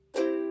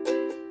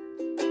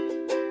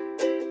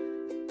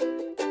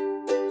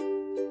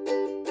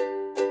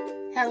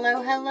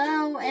Hello,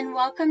 hello, and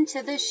welcome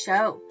to the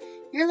show.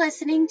 You're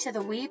listening to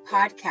the We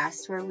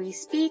Podcast, where we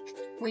speak,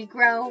 we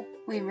grow,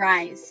 we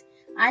rise.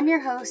 I'm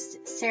your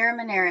host, Sarah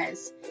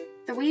Menares.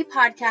 The We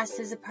Podcast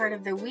is a part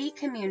of the We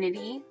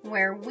community,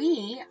 where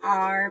we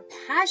are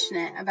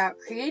passionate about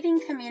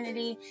creating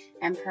community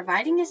and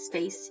providing a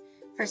space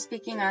for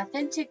speaking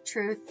authentic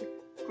truth,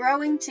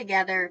 growing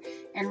together,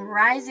 and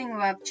rising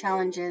above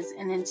challenges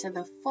and into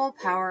the full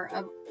power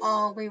of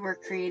all we were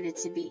created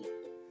to be.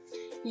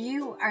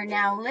 You are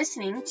now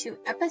listening to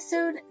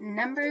episode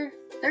number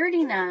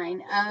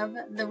 39 of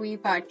the We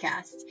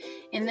Podcast.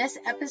 In this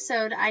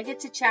episode, I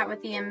get to chat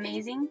with the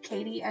amazing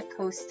Katy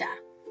Acosta.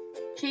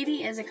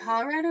 Katy is a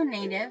Colorado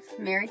native,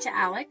 married to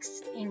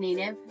Alex, a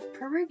native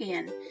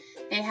Peruvian.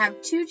 They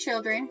have 2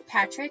 children,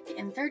 Patrick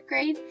in 3rd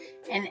grade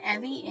and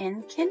Evie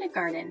in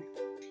kindergarten.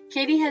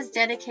 Katy has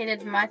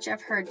dedicated much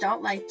of her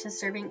adult life to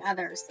serving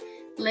others.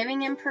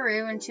 Living in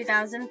Peru in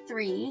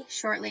 2003,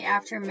 shortly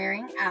after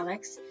marrying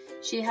Alex,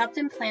 she helped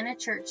him plant a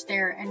church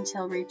there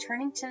until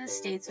returning to the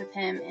States with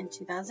him in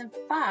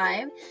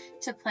 2005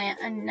 to plant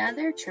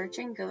another church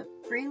in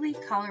Greeley,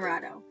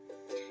 Colorado.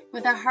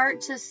 With a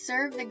heart to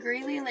serve the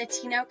Greeley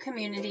Latino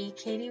community,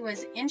 Katy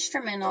was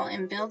instrumental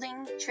in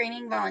building,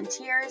 training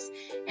volunteers,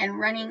 and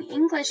running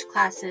English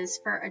classes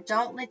for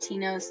adult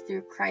Latinos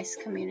through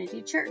Christ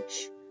Community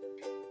Church.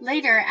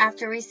 Later,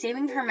 after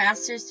receiving her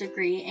master's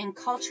degree in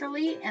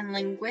culturally and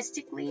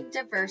linguistically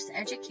diverse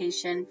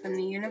education from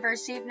the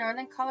University of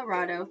Northern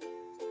Colorado,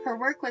 her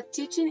work with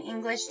teaching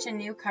English to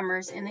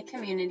newcomers in the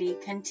community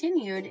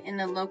continued in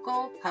the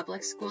local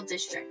public school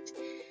district.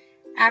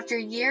 After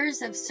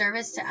years of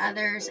service to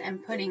others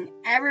and putting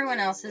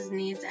everyone else's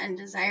needs and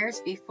desires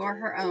before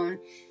her own,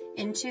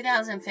 in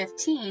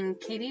 2015,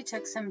 Katy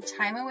took some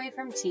time away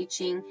from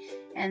teaching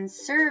and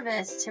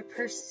service to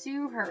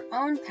pursue her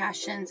own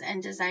passions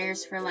and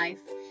desires for life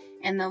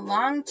and the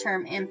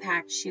long-term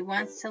impact she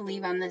wants to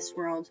leave on this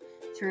world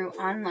through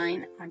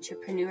online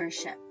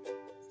entrepreneurship.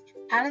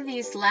 Out of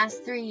these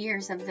last 3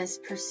 years of this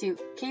pursuit,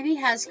 Katy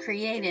has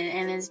created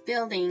and is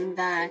building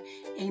the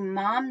A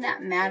Mom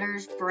That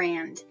Matters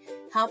brand,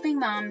 helping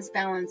moms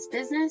balance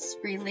business,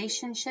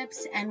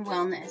 relationships, and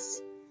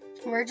wellness.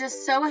 We're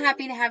just so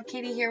happy to have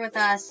Katy here with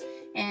us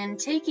and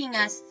taking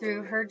us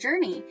through her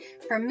journey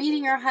from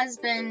meeting her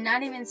husband,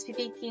 not even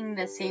speaking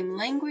the same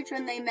language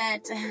when they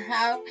met,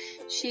 how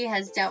she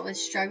has dealt with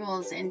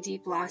struggles and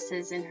deep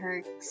losses in her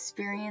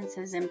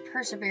experiences and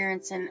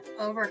perseverance and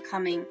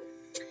overcoming.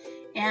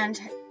 And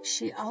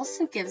she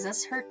also gives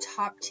us her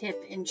top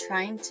tip in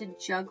trying to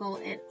juggle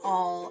it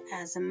all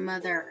as a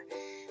mother.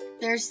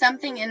 There's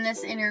something in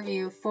this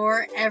interview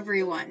for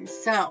everyone.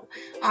 So,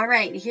 all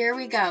right, here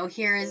we go.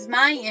 Here is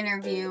my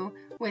interview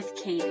with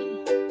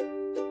Katy.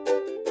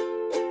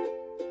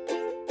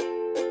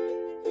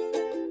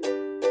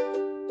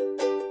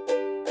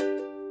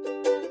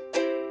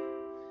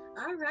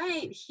 All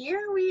right,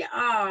 here we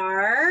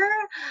are.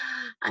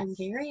 I'm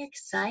very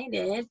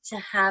excited to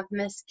have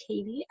Miss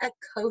Katy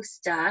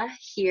Acosta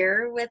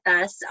here with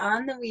us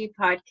on the We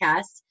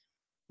Podcast.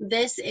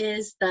 This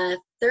is the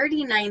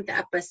 39th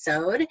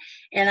episode,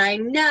 and I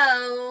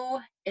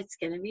know it's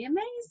going to be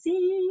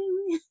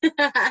amazing.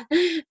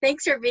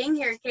 Thanks for being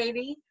here,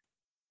 Katy.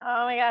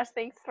 Oh my gosh,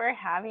 thanks for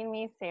having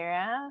me,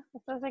 Sarah.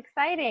 This was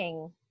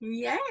exciting.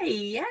 Yay,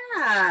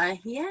 yeah,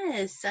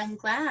 yes, I'm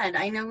glad.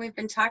 I know we've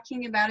been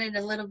talking about it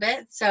a little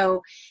bit,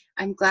 so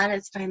I'm glad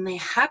it's finally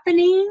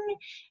happening,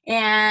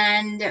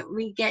 and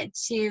we get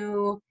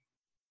to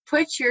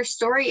put your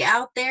story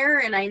out there,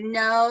 and I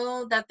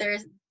know that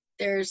there's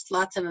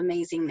lots of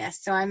amazingness,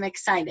 so I'm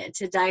excited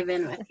to dive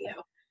in with you.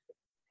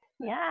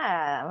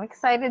 Yeah, I'm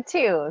excited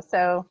too,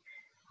 so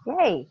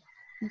yay.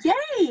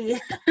 Yay!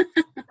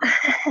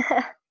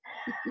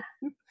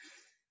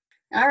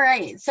 All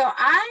right, so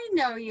I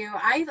know you.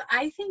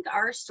 I think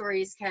our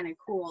story is kind of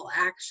cool,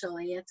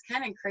 actually. It's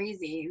kind of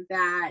crazy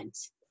that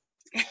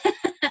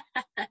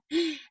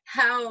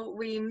how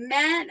we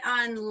met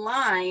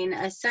online,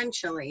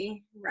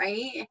 essentially,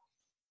 right?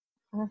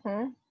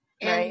 Mm-hmm.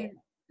 And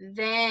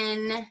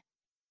then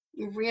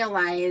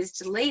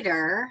realized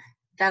later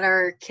that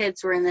our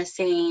kids were in the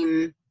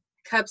same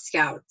Cub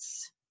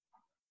Scouts.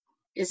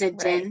 Is it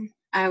DIN?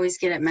 I always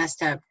get it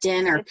messed up.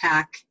 DIN or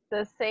pack?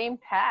 The same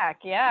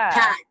pack, yeah.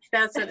 Pack,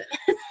 that's it.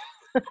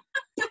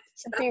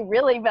 It'd be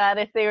really bad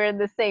if they were in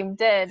the same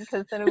DIN,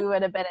 because then we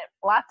would have been at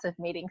lots of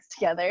meetings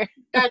together.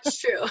 That's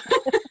true.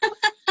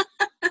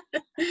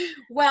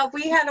 Well,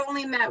 we had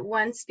only met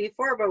once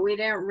before, but we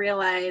didn't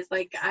realize,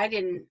 like, I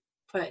didn't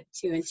put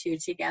 2 and 2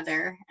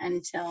 together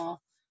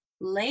until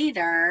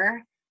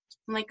later.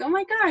 I'm like, oh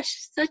my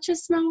gosh, such a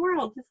small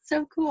world. It's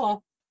so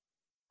cool.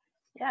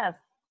 Yes.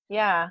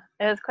 Yeah,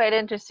 it was quite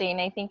interesting.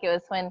 I think it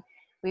was when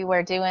we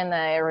were doing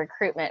the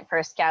recruitment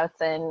for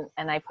Scouts, and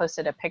I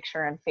posted a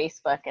picture on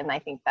Facebook, and I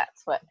think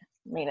that's what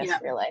made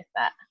us realize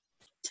that.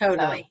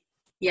 Totally. So,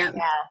 yep.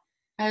 Yeah.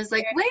 I was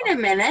like, wait a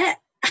minute.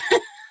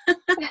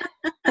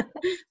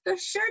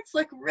 Those shirts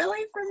look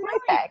really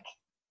familiar.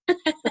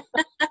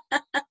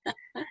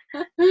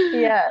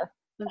 Yeah.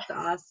 That's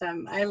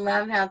awesome. I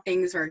love how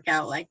things work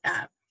out like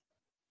that.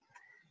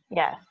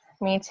 Yes,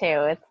 me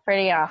too. It's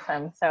pretty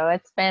awesome. So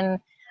it's been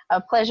a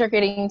pleasure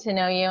getting to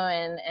know you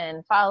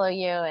and follow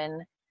you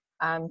and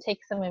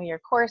take some of your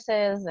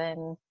courses.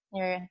 And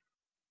you're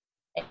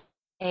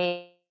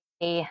a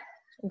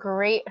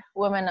great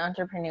woman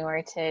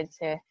entrepreneur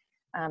to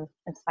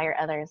inspire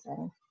others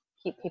and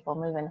keep people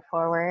moving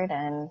forward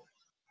and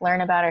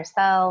learn about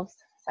ourselves.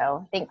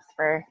 So thanks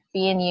for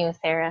being you,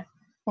 Sarah.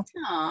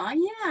 Aw,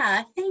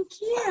 yeah, thank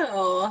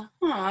you.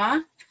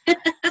 Aw.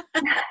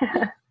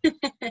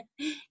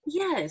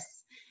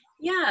 Yes.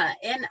 Yeah,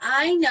 and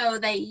I know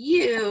that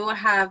you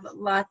have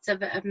lots of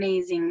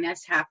amazingness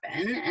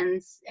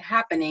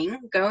happening,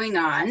 going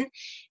on,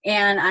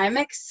 and I'm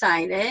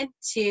excited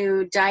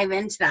to dive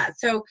into that.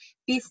 So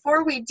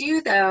before we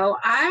do, though,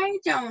 I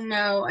don't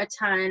know a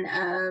ton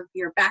of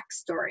your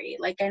backstory.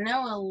 Like, I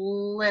know a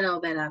little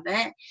bit of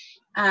it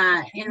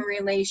in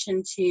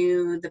relation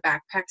to the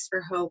Backpacks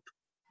for Hope,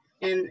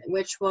 and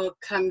which we'll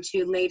come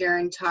to later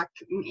and talk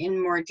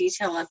in more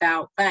detail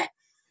about, but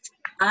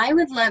I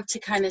would love to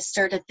kind of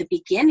start at the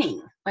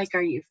beginning. Like,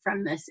 are you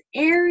from this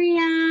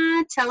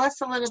area? Tell us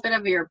a little bit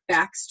of your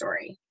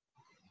backstory.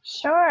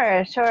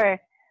 Sure.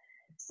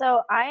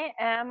 So I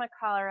am a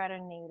Colorado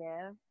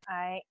native.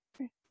 I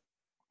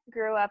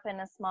grew up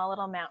in a small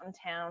little mountain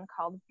town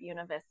called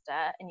Buena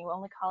Vista, and you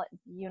only call it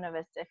Buena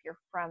Vista if you're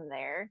from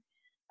there.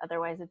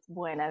 Otherwise, it's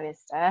Buena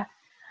Vista.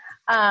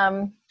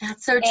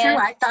 That's so true.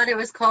 I thought it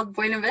was called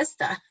Buena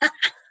Vista.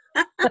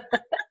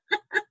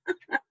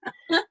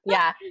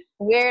 Yeah,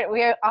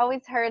 we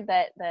always heard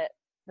that the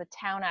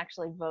town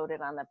actually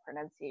voted on the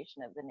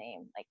pronunciation of the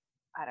name, like,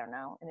 I don't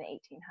know, in the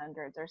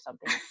 1800s or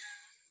something.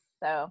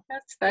 So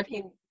that's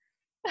funny.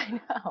 I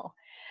know.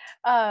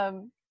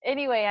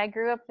 Anyway, I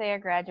grew up there,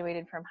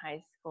 graduated from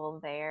high school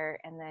there,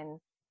 and then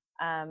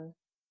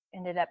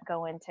ended up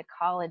going to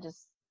college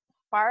as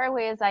far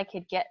away as I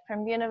could get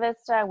from Buena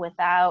Vista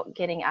without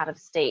getting out of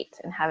state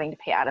and having to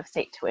pay out of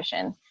state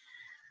tuition.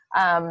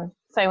 So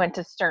I went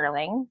to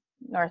Sterling,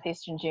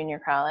 Northeastern Junior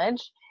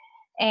College,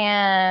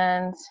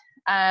 and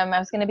I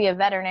was going to be a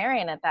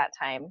veterinarian at that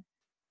time.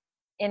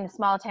 In a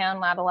small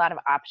town, not a lot of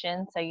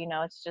options, so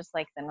it's just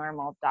like the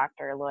normal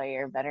doctor,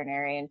 lawyer,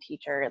 veterinarian,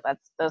 teacher.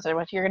 Those are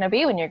what you're going to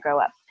be when you grow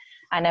up.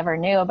 I never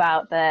knew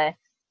about the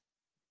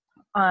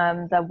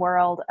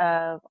world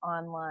of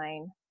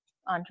online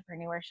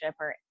entrepreneurship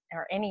or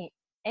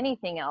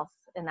anything else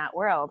in that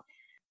world.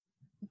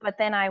 But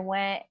then I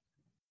went,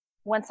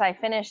 once I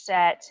finished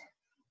at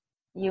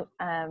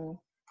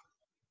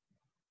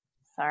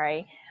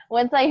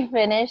once I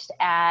finished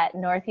at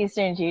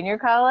Northeastern Junior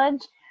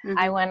College,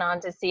 I went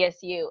on to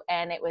CSU,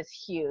 and it was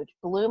huge.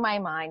 Blew my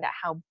mind at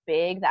how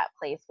big that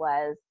place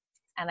was.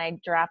 And I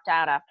dropped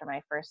out after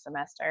my first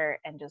semester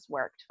and just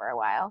worked for a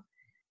while.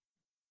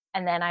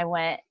 And then I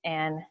went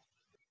and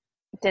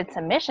did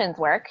some missions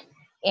work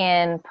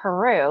in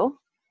Peru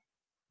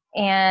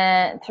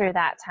and through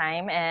that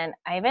time. And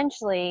I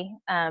eventually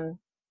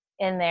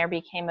in there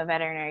became a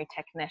veterinary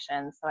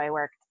technician. So I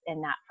worked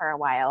in that for a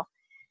while.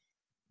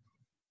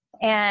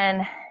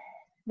 And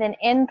then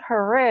in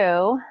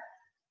Peru,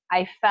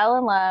 I fell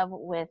in love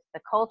with the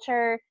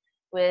culture,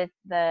 with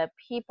the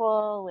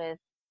people, with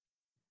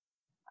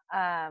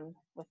the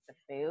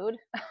food.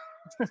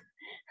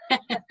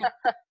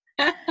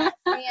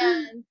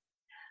 And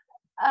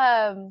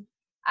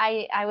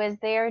I was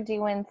there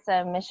doing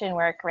some mission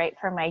work right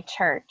for my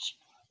church,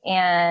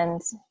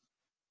 and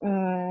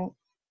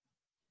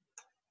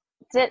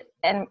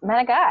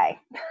met a guy.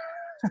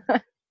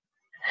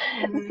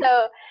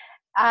 So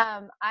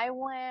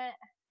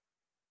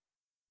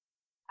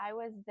I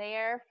was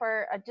there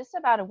for just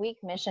about a week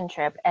mission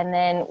trip, and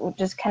then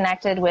just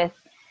connected with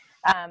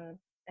a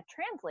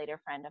translator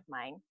friend of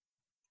mine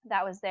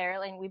that was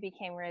there, and we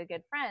became really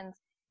good friends.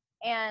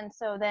 And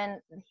so then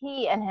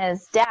he and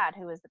his dad,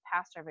 who was the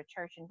pastor of a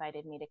church,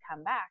 invited me to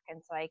come back.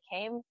 And so I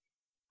came,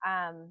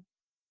 and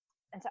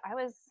so I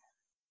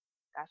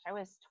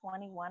was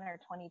 21 or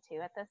 22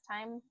 at this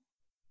time.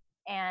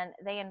 And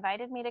they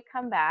invited me to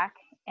come back,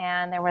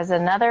 and there was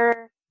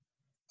another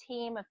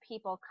team of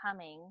people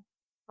coming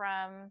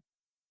from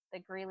the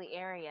Greeley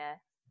area.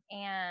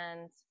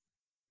 And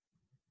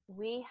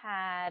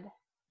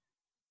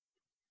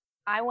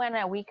I went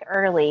a week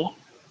early,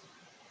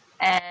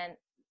 and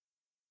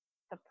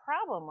the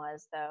problem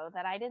was, though,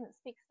 that I didn't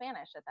speak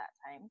Spanish at that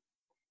time.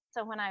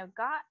 So when I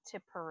got to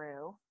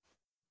Peru,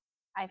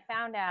 I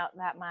found out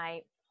that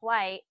my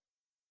flight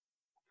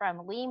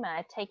from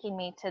Lima taking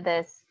me to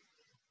this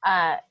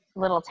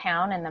little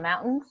town in the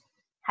mountains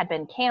had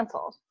been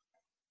canceled.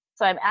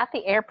 So I'm at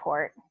the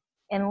airport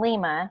in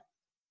Lima,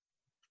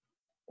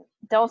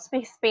 don't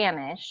speak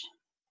Spanish,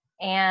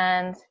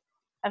 and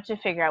I have to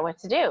figure out what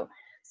to do.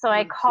 So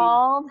I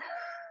called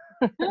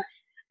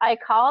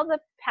the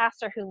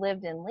pastor who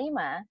lived in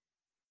Lima,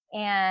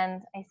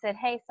 and I said,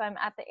 hey, so I'm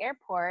at the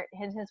airport.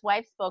 His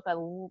wife spoke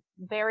a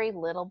very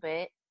little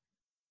bit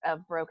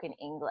of broken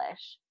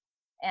English.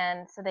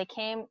 And so they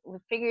came, we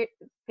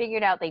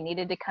figured out they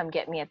needed to come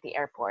get me at the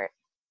airport.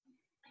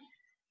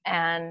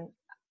 And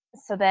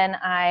so then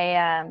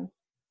I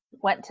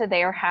went to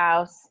their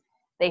house.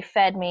 They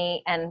fed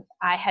me, and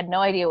I had no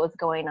idea what was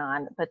going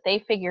on, but they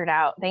figured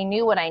out, they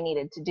knew what I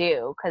needed to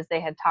do because they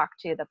had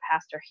talked to the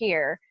pastor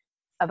here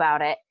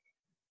about it.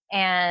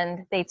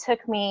 And they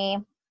took me,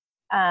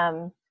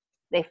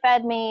 they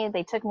fed me,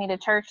 they took me to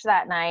church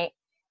that night,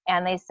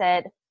 and they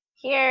said,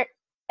 here,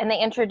 and they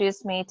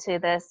introduced me to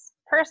this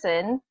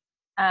person,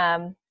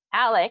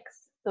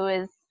 Alex, who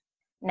is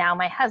now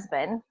my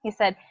husband. They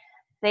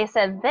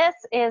said, this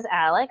is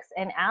Alex,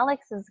 and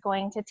Alex is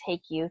going to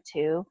take you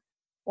to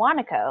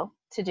Wanako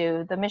to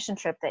do the mission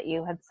trip that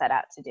you had set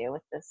out to do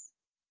with this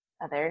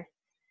other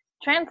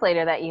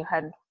translator that you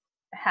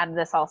had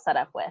this all set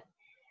up with.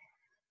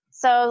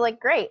 So like,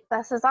 great,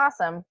 this is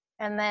awesome.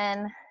 And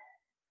then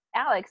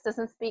Alex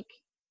doesn't speak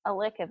a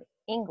lick of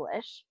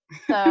English.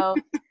 So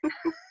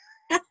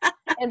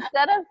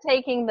instead of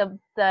taking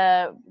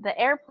the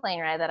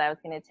airplane ride that I was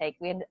going to take,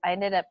 I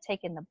ended up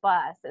taking the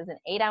bus. It was an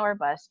 8-hour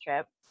bus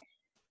trip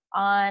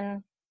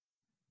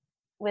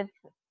with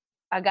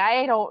a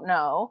guy I don't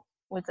know,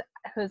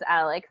 who's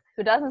Alex,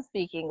 who doesn't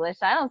speak English.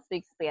 I don't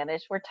speak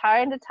Spanish. We're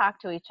trying to talk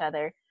to each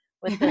other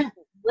with this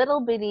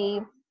little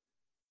bitty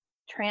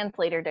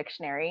translator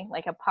dictionary,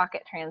 like a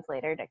pocket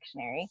translator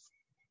dictionary.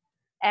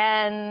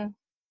 And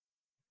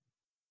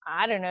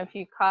I don't know if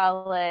you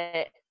call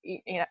it,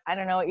 I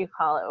don't know what you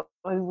call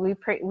it.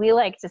 We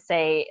like to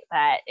say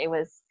that it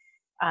was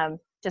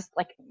just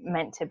like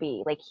meant to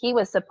be. Like, he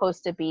was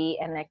supposed to be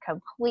in a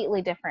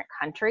completely different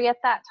country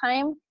at that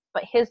time,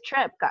 but his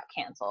trip got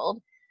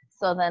canceled.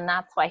 So then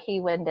that's why he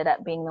ended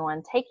up being the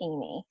one taking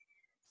me.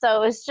 So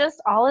it was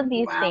just all of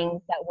these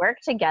things that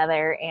worked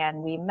together, and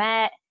we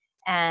met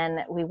and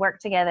we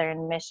worked together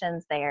in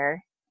missions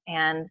there.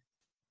 And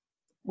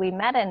we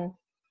met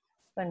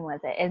when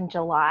was it? In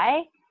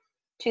July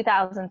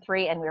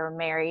 2003, and we were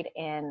married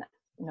in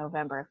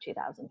November of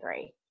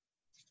 2003.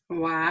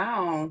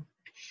 Wow.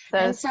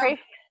 So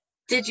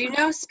did you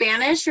know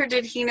Spanish, or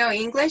did he know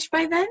English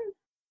by then?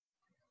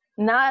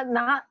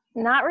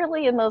 Not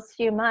really in those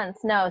few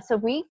months, no. So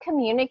we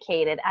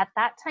communicated, at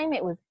that time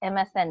it was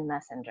MSN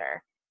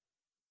Messenger,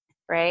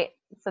 right?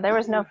 So there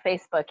was no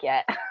Facebook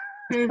yet.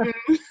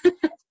 Mm-hmm.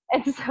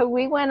 And so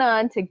we went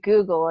on to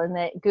Google, and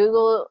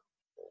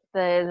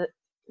the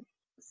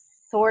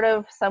sort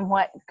of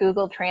somewhat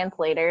Google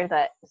Translator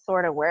that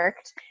sort of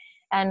worked,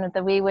 and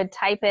we would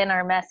type in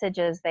our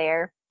messages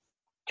there,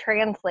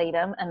 translate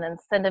them, and then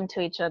send them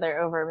to each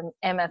other over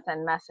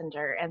MSN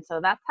Messenger. And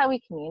so that's how we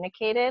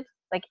communicated,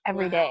 like,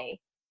 every day.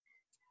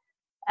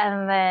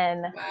 And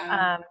then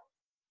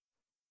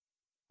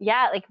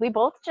like, we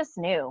both just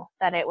knew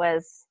that it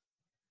was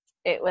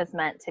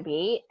meant to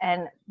be,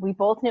 and we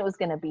both knew it was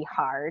going to be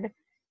hard,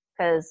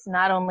 because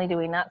not only do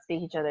we not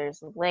speak each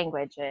other's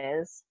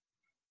languages,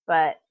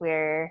 but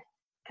we're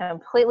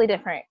completely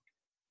different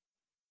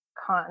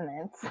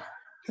continents.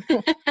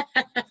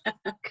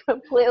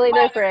 Completely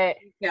different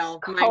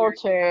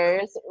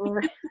cultures.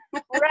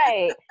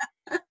 Right.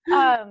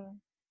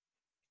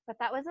 But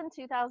that was in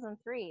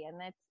 2003,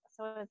 and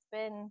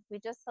we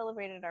just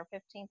celebrated our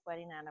 15th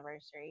wedding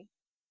anniversary.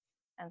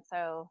 And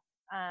so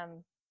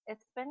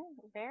it's been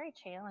very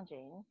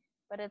challenging,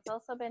 but it's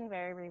also been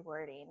very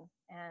rewarding,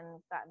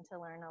 and gotten to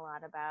learn a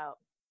lot about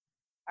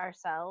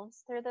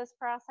ourselves through this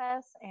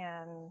process,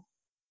 and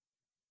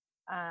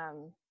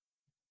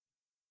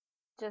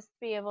just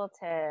be able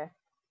to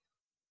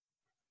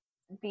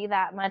be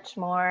that much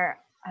more,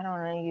 I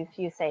don't know if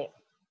you say,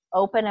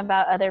 open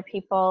about other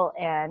people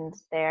and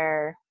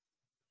the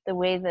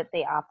way that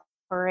they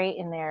operate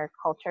in their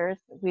cultures.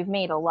 We've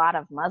made a lot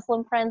of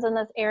Muslim friends in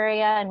this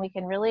area, and we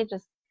can really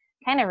just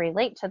kind of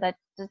relate to that.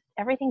 Just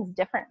everything's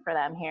different for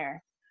them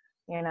here,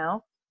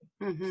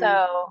 Mm-hmm.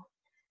 So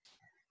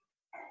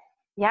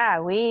yeah,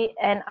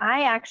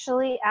 I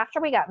actually, after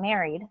we got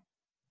married,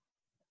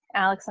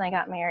 Alex and I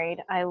got married,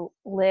 I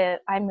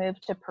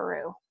moved to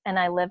Peru, and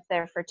I lived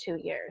there for 2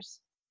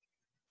 years.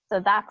 So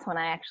that's when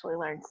I actually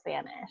learned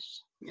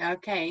Spanish.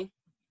 Okay.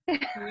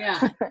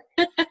 Yeah.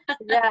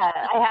 Yeah,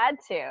 I had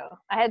to,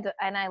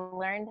 and I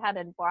learned how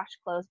to wash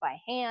clothes by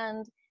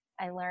hand.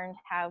 I learned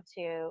how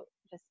to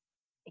just,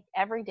 like,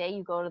 every day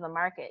you go to the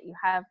market,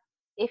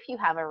 if you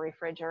have a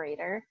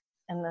refrigerator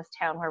in this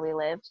town where we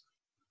lived,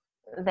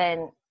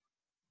 then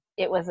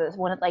it was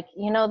one of, like,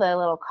 the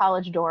little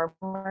college dorm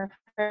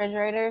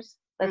refrigerators.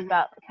 That's mm-hmm.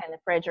 about the kind of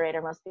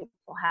refrigerator most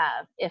people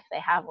have, if they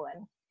have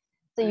one.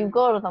 So you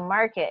go to the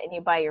market and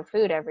you buy your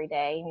food every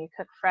day, and you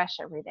cook fresh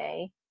every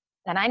day.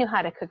 And I knew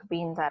how to cook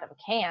beans out of a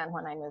can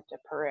when I moved to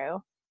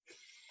Peru.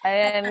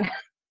 And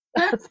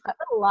that's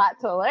a lot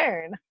to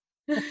learn.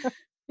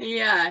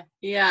 Yeah,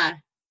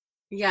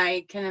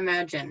 I can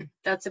imagine.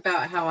 That's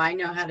about how I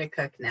know how to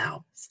cook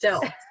now,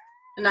 still.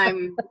 And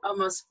I'm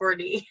almost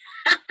 40.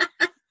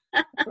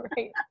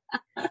 Right.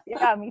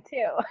 Yeah, me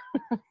too.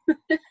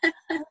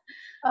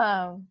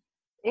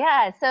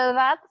 Yeah, so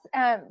that's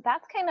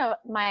kind of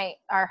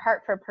our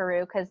heart for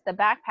Peru, because the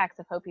Backpacks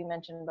of Hope you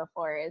mentioned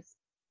before is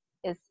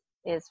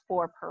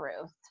for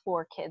Peru. It's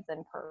for kids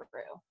in Peru.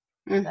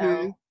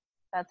 Mm-hmm.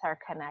 So that's our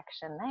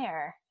connection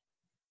there.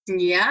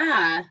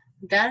 Yeah,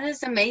 that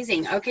is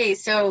amazing. Okay,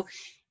 so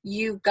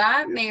you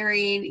got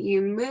married,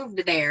 you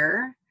moved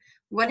there.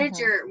 What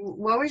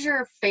was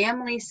your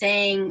family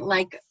saying?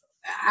 Like,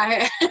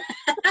 I,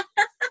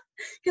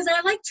 because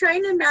I like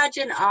trying to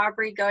imagine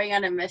Aubrey going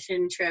on a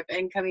mission trip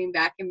and coming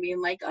back and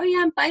being like, oh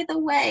yeah, by the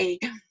way,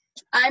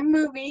 I'm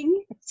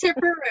moving to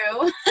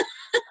Peru.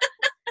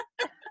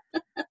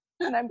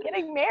 And I'm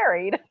getting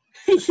married.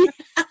 Yeah.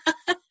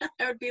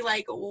 I would be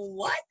like,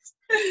 what?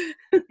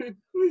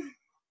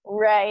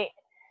 Right.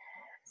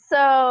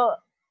 So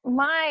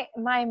my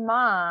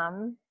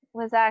mom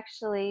was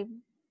actually,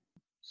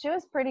 she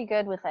was pretty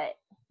good with it.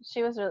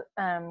 She was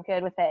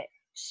good with it.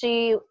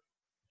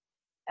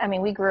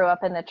 We grew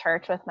up in the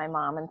church with my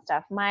mom and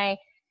stuff. My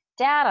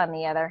dad, on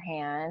the other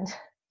hand,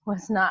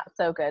 was not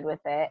so good with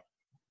it.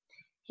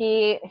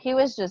 He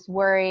was just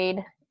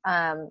worried.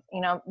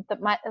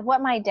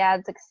 What my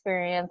dad's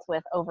experience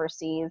with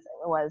overseas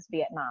was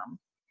Vietnam.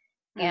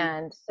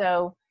 And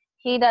so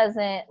he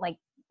doesn't, like,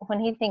 when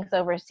he thinks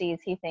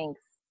overseas, he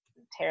thinks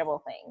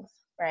terrible things,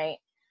 right?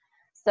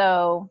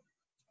 So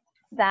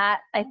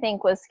that, I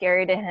think, was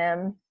scary to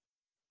him.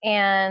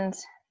 And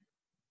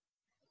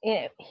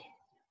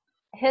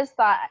his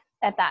thought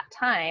at that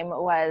time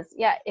was,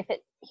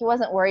 he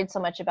wasn't worried so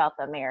much about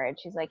the marriage.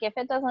 He's like, if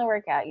it doesn't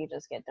work out, you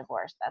just get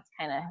divorced. That's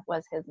kind of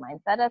was his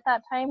mindset at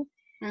that time.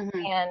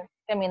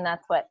 And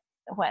that's what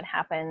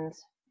happened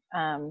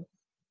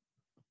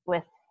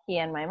with he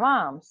and my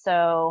mom.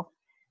 So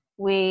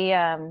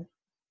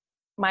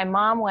my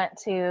mom went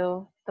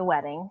to the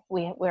wedding.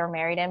 We were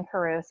married in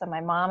Peru, so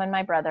my mom and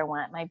my brother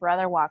went. My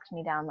brother walked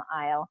me down the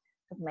aisle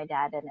because my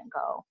dad didn't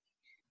go.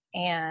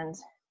 And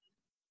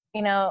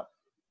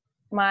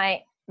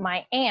my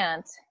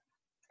aunt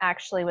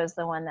actually was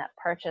the one that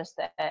purchased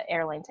the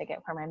airline ticket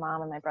for my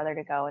mom and my brother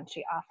to go, and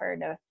she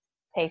offered to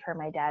pay for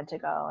my dad to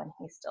go, and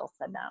he still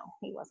said no,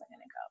 he wasn't going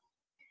to go.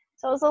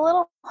 So it was a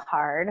little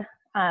hard.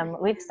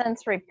 We've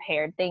since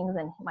repaired things,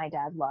 and my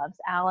dad loves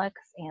Alex,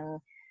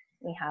 and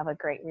we have a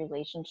great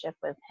relationship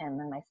with him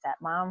and my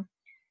stepmom.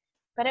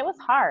 But it was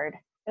hard.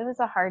 It was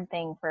a hard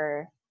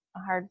pill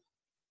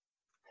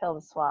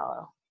to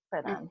swallow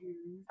for them,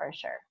 for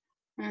sure.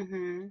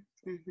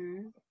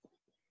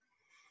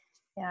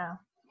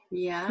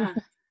 Yeah,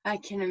 I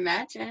can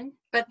imagine.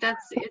 But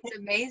it's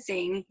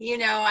amazing.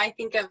 I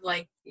think of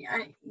like,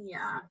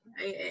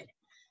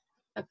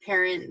 a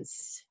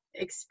parent's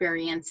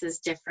experience is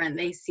different.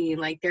 They see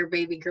like their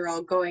baby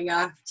girl going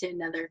off to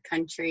another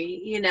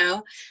country,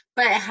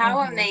 but how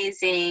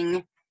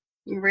amazing.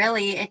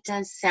 Really, it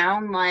does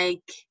sound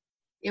like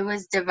it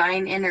was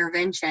divine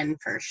intervention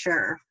for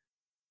sure.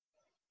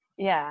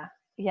 Yeah,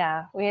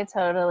 we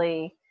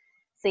totally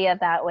see it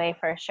that way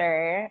for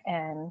sure.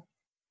 And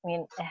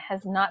it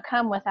has not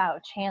come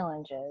without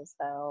challenges,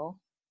 though,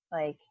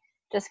 like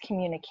just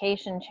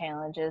communication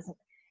challenges,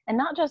 and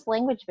not just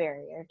language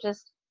barrier,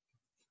 just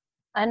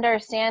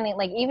understanding.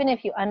 Like, even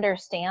if you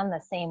understand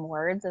the same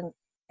words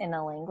in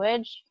a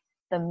language,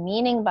 the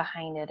meaning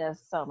behind it is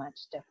so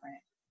much different,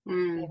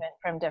 even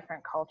from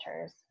different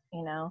cultures,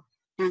 So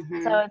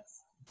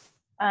it's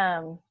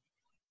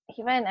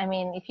even,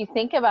 if you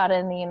think about it,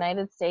 in the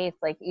United States,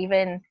 like,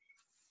 even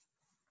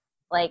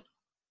like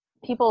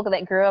people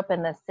that grew up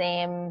in the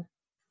same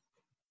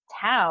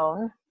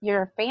town,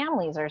 your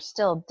families are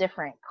still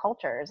different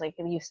cultures. Like,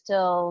 you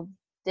still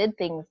did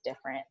things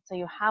different, so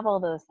you have all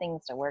those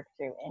things to work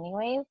through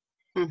anyways.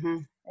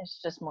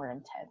 It's just more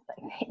intense, I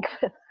think.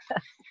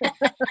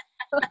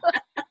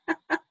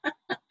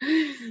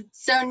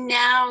 So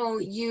now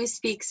you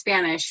speak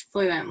Spanish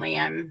fluently,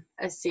 I'm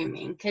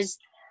assuming, because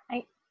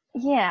I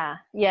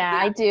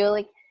do.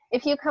 Like,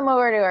 if you come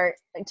over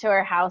to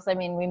our house,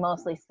 we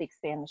mostly speak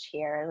Spanish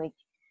here. Like,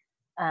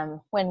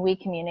 when we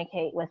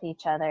communicate with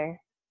each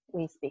other,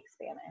 we speak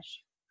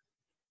Spanish.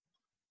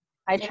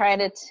 I try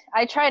to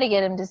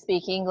get him to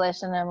speak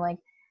English, and I'm like,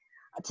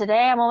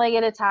 today I'm only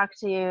going to talk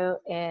to you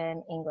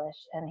in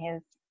English,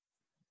 and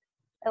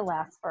it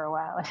lasts for a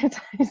while.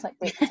 He's like,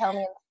 wait, tell me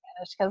in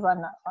Spanish, because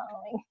I'm not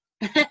following.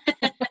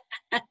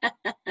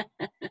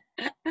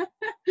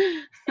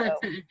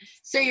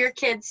 So your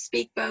kids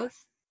speak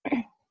both?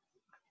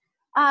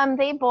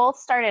 They both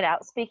started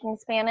out speaking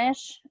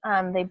Spanish.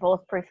 They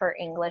both prefer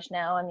English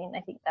now. I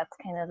think that's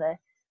kind of the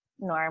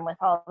norm with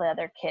all the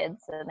other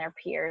kids and their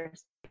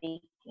peers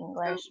speak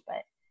English,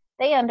 but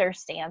they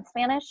understand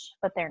Spanish,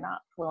 but they're not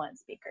fluent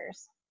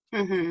speakers.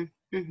 Yeah.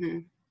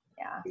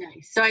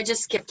 Nice. So I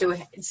just skipped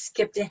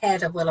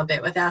ahead a little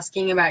bit with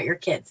asking about your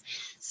kids.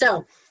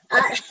 So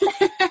yes,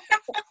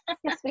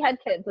 we had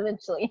kids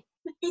eventually.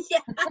 Yeah.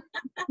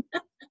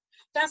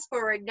 Fast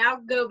forward. Now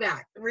go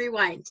back.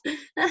 Rewind.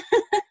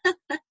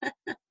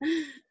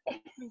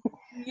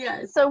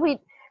 Yeah. So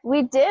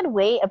we did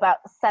wait about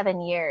 7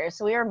 years.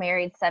 We were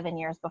married 7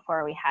 years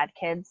before we had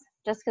kids,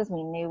 just because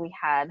we knew we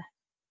had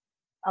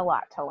a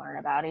lot to learn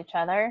about each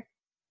other,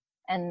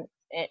 and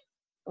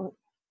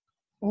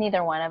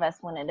neither one of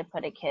us wanted to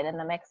put a kid in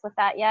the mix with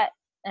that yet.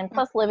 And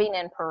plus, living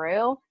in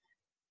Peru,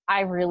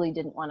 I really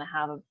didn't want to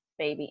have a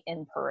baby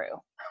in Peru.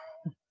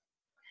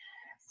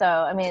 So,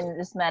 I mean,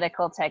 just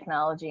medical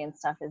technology and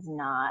stuff is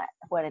not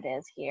what it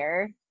is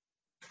here.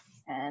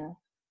 And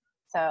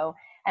so,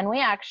 and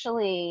we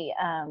actually,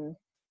 I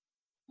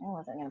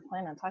wasn't going to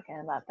plan on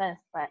talking about this,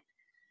 but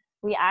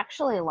we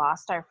actually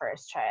lost our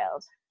first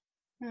child.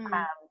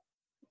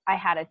 I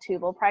had a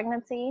tubal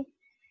pregnancy,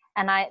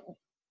 and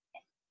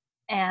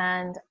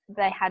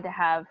they had to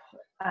have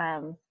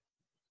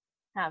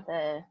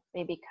the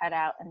baby cut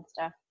out and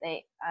stuff.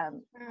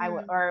 I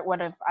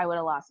would have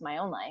lost my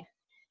own life.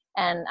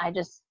 And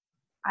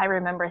I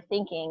remember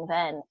thinking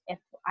then, if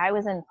I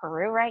was in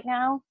Peru right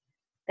now,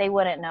 they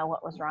wouldn't know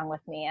what was wrong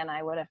with me, and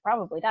I would have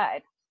probably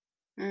died,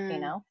 you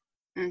know?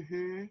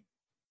 Mm-hmm.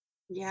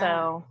 Yeah.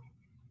 So.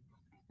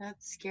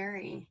 That's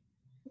scary.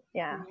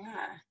 Yeah.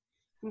 Yeah.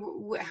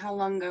 How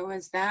long ago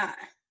was that?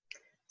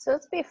 So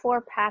it's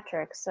before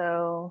Patrick,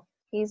 so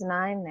he's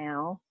 9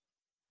 now.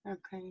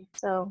 Okay.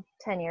 So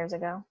 10 years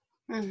ago.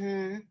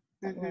 Mm-hmm.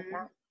 Something like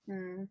that.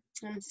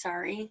 I'm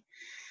sorry.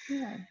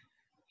 Yeah.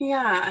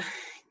 Yeah.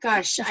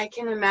 Gosh, I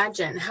can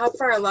imagine. How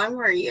far along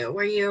were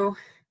you?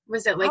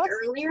 Was it like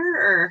earlier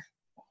or?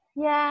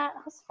 Yeah, it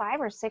was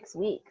 5 or 6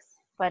 weeks.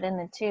 But in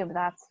the tube,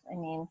 I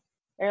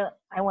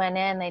went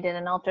in, they did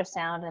an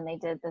ultrasound, and they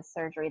did the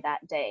surgery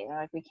that day.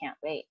 They're like, we can't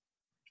wait.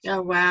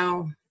 Oh,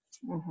 wow.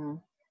 Mm-hmm.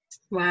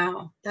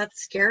 Wow.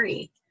 That's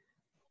scary.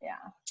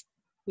 Yeah.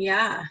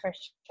 Yeah. For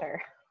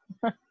sure.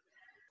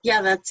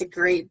 Yeah, that's a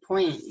great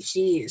point.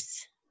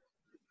 Jeez.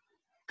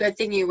 Good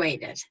thing you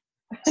waited.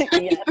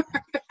 Yes.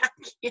 Back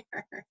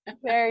here.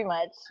 Very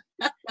much.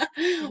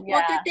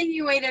 Well, good thing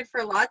you waited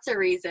for lots of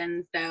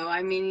reasons, though.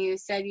 I mean, you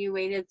said you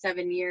waited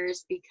 7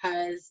 years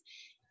because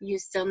you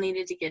still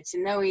needed to get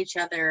to know each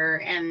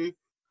other and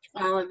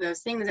all of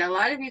those things. A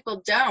lot of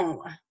people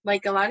don't.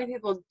 Like, a lot of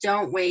people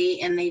don't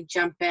wait, and they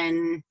jump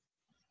in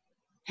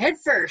head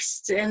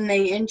first, and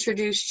they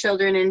introduce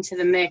children into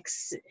the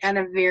mix at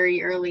a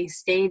very early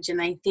stage.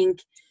 And I think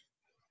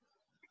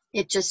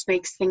it just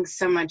makes things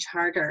so much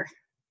harder.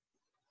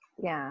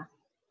 Yeah.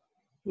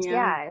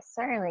 Yeah, it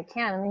certainly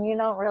can. I mean, you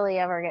don't really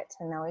ever get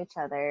to know each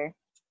other,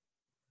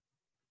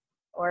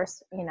 or,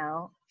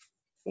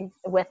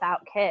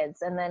 without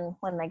kids. And then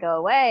when they go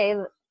away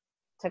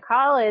to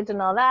college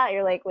and all that,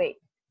 you're like, wait,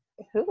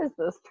 who is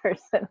this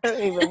person? I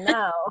don't even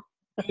know.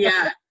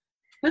 Yeah.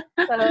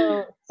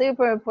 So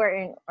super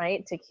important,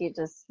 right?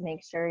 Just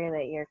make sure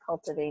that you're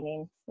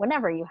cultivating,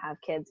 whenever you have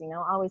kids,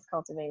 always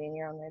cultivating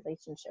your own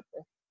relationship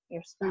with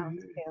your spouse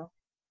too.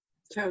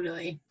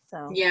 Totally.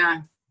 So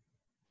yeah.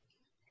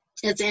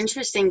 It's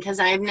interesting because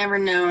I've never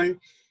known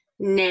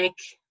Nick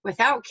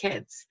without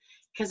kids,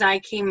 because I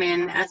came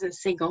in as a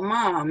single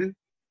mom,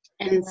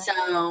 and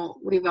so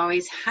we've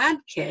always had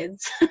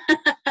kids.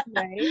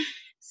 Right.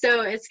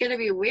 So it's going to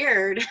be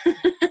weird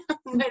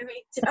when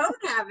we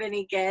don't have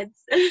any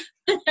kids.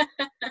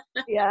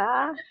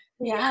 Yeah.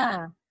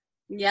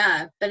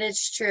 Yeah, but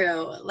it's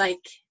true.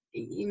 Like,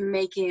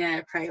 making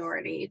it a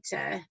priority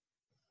to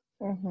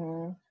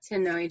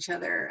know each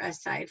other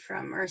aside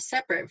from or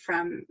separate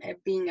from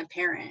being a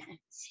parent.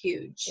 It's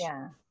huge.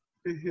 Yeah.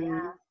 Mm-hmm.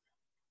 Yeah.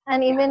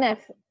 And even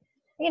if,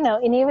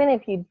 even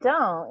if you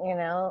don't,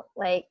 even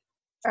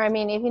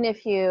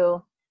if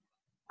you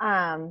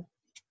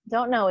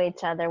don't know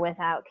each other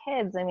without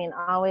kids,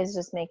 always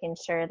just making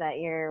sure that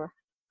you're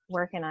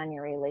working on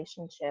your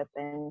relationship.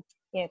 And,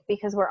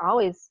 because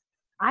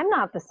I'm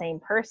not the same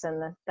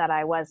person that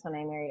I was when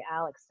I married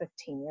Alex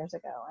 15 years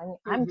ago.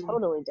 I'm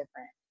totally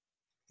different.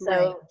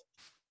 So,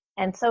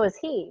 and so is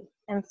he.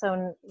 And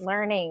so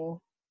learning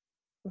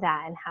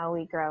that and how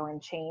we grow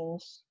and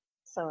change,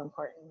 so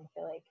important, I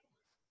feel like.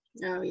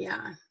 Oh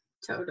yeah,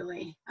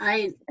 totally.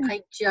 I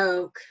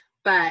joke,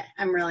 but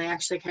I'm really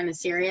actually kind of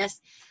serious.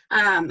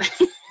 Every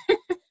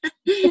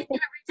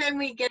time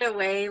we get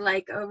away,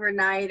 like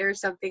overnight or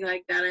something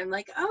like that, I'm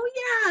like, oh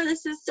yeah,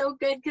 this is so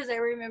good because I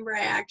remember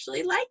I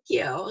actually like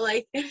you.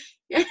 Like,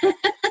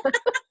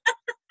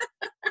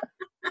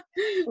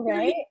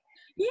 right?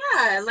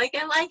 Yeah, like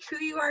I like who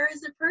you are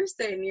as a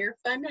person. You're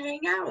fun to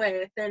hang out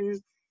with,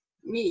 and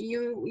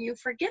you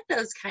forget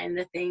those kind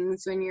of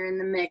things when you're in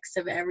the mix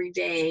of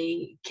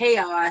everyday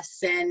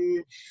chaos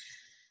and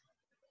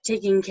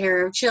taking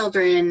care of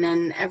children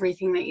and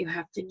everything that you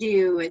have to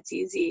do. It's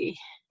easy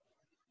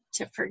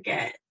to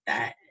forget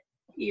that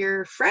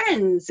you're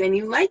friends and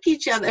you like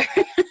each other.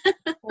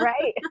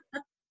 Right.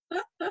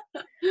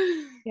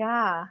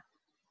 Yeah,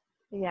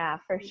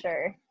 for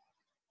sure.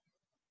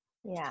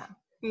 Yeah.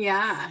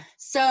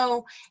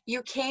 So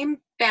you came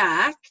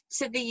back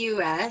to the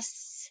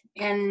U.S.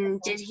 and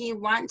did he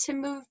want to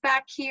move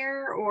back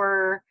here,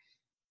 or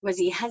was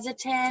he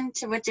hesitant?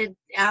 What did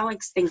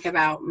Alex think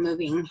about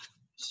moving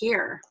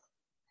here?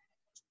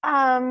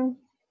 Kind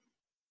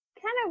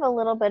of a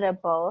little bit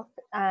of both.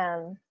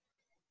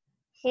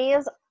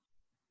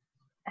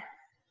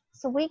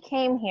 So we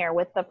came here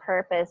with the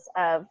purpose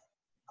of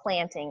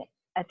planting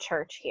a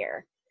church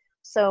here.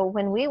 So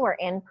when we were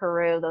in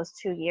Peru, those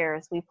 2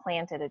 years, we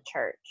planted a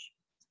church.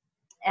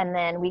 And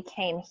then we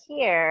came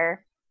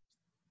here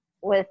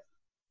with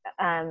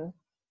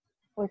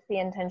with the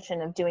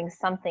intention of doing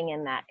something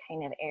in that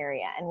kind of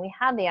area. And we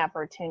had the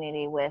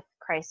opportunity with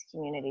Christ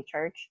Community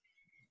Church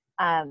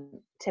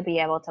to be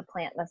able to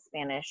plant the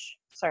Spanish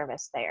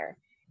service there.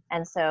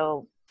 And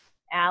so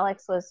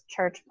Alex was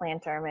church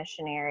planter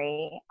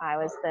missionary. I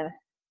was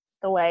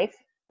the wife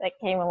that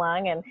came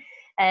along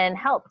and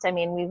helped. I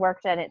mean, we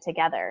worked at it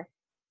together.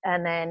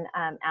 And then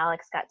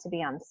Alex got to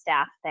be on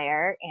staff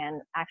there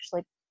and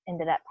actually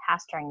ended up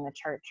pastoring the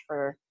church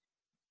for,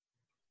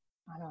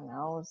 I don't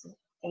know, it was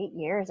 8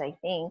 years, I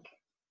think,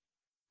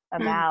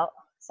 about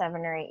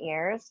 7 or 8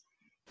 years.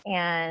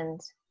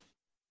 And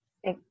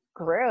it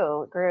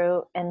grew.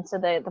 And so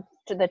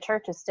the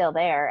church is still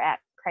there at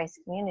Christ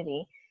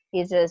Community.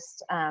 He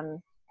just,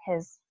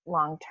 his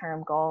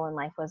long-term goal in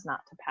life was not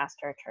to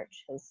pastor a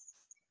church.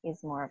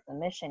 He's more of the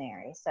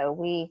missionary. So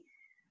we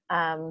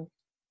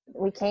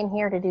came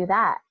here to do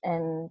that.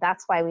 And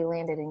that's why we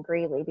landed in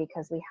Greeley,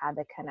 because we had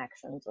the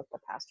connections with the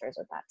pastors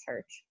at that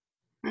church.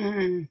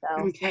 So,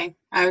 okay.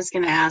 I was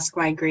going to ask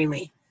why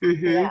Greeley.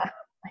 Yeah,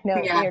 I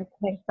know. Yeah. Weird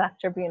things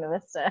after Buena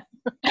Vista.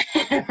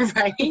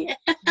 Right.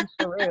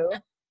 True.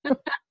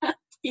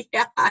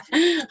 Yeah.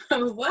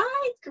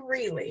 Why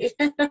Greeley?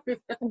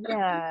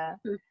 Yeah.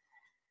 No.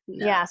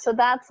 Yeah. So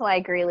that's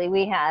why Greeley,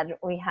 we had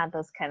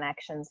those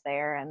connections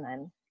there. And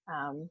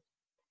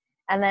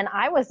then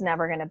I was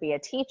never going to be a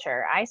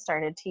teacher. I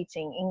started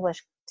teaching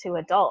English to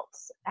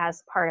adults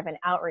as part of an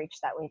outreach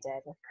that we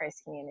did with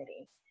Christ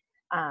Community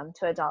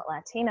to adult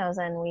Latinos.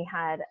 And we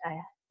had a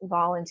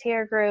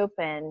volunteer group.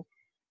 And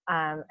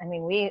I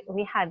mean,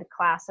 we had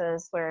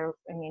classes where,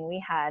 I mean,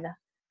 we had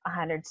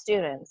 100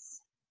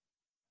 students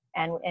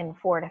and in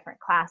 4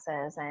 different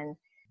classes. And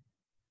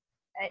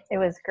it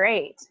was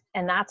great.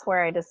 And that's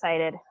where I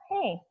decided,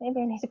 hey,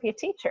 maybe I need to be a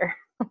teacher.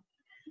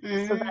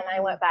 So then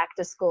I went back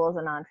to school as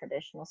a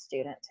non-traditional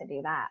student to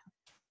do that.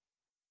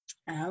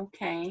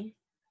 Okay.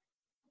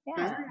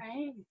 Yeah. All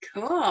right.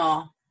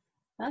 Cool.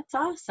 That's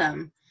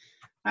awesome.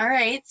 All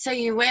right. So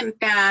you went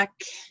back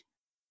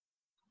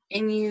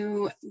and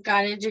you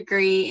got a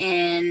degree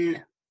in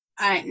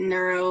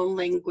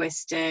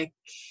neuro-linguistic.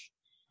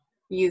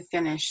 You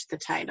finished the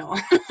title.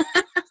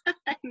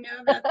 I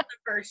know that's the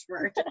first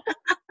word.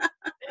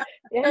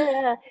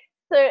 Yeah.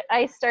 So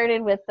I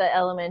started with the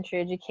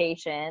elementary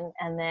education,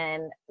 and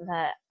then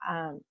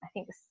I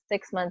think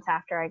 6 months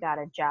after I got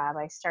a job,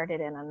 I started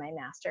in on my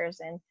master's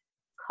in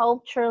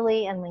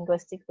culturally and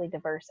linguistically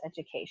diverse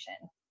education.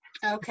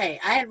 Okay,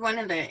 I had one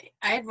of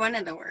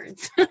the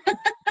words.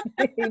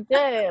 You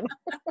did.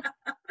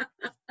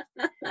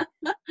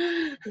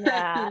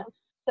 Yeah.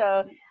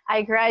 So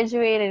I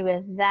graduated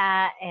with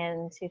that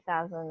in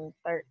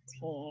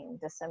 2013,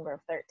 December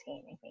of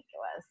 13, I think it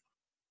was.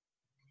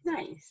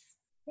 Nice.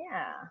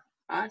 Yeah.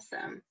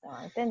 Awesome. So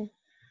I've been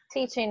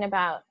teaching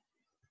about,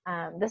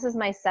 this is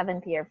my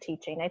 7th year of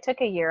teaching. I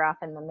took a year off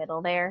in the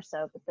middle there,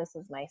 but this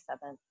is my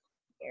 7th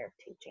year of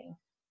teaching.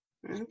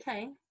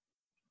 Okay.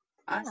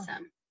 Awesome. Yeah.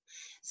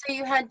 So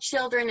you had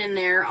children in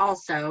there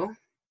also.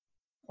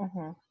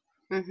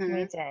 We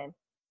did.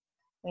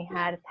 We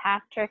had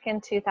Patrick in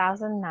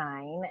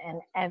 2009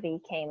 and Evie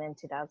came in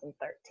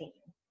 2013.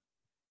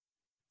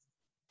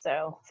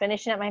 So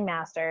finishing up my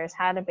master's,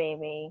 had a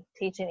baby,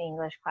 teaching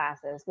English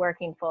classes,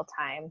 working full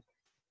time.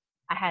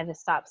 I had to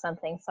stop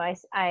something. So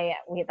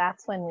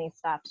that's when we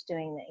stopped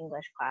doing the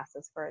English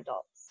classes for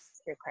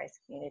adults through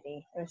Christ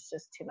Community. It was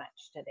just too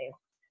much to do.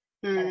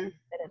 And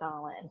fit it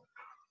all in.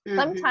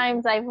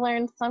 Sometimes I've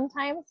learned,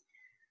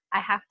 I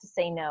have to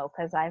say no,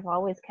 because I've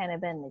always kind of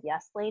been the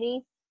yes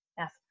lady.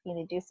 Ask me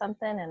to do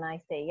something and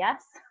I say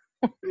yes.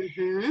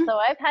 So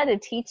I've had to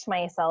teach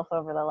myself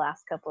over the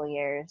last couple of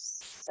years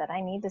that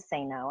I need to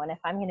say no. And if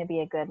I'm going to be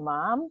a good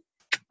mom,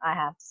 I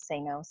have to say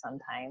no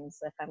sometimes.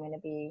 If I'm going to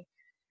be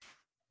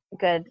a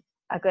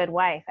good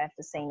wife, I have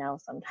to say no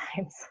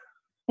sometimes.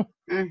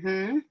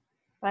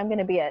 If I'm going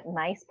to be a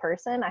nice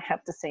person, I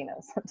have to say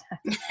no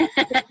sometimes.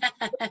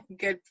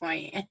 Good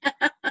point.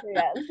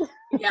 Yes.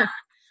 Yeah.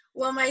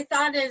 Well, my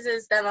thought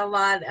is that a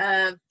lot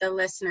of the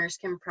listeners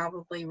can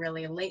probably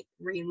really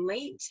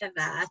relate to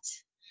that.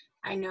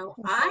 I know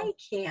I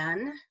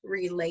can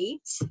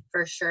relate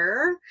for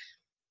sure,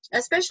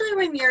 especially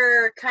when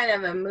you're kind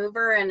of a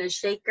mover and a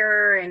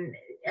shaker, and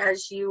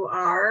as you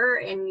are,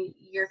 and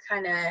you're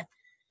kind of,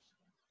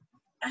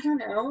 I don't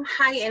know,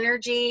 high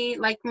energy,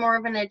 like more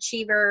of an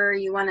achiever.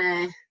 You want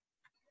to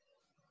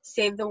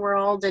save the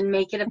world and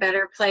make it a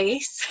better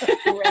place.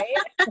 Right.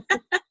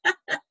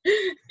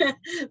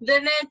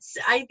 Then it's,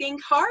 I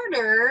think,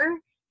 harder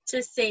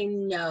to say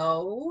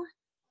no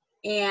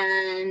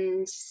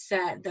and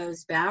set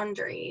those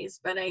boundaries.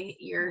 But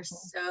you're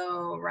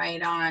so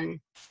right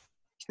on.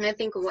 And I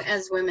think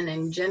as women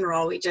in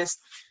general, we just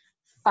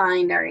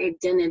find our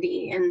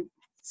identity in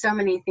so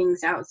many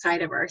things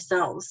outside of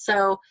ourselves.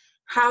 So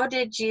how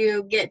did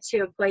you get to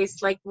a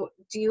place, like,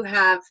 do you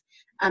have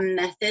a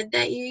method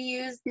that you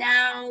use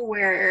now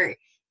where it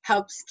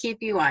helps keep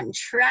you on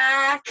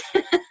track?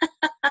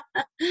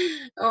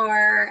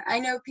 Or I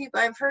know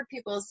I've heard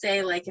people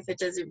say, like, if it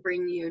doesn't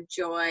bring you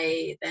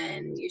joy,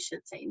 then you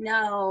should say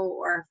no.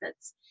 Or if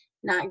it's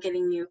not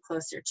getting you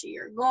closer to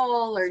your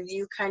goal, or do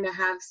you kind of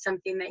have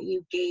something that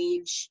you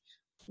gauge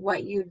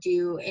what you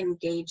do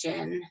engage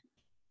in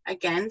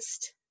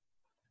against?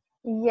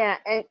 Yeah,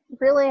 I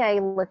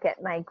look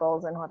at my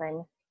goals and what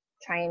I'm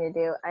trying to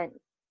do.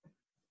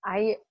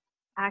 I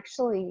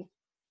actually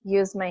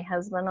use my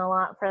husband a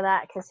lot for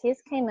that, because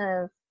he's kind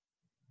of,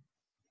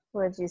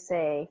 what would you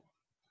say,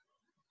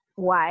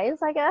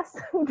 wise, I guess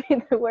would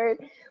be the word,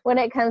 when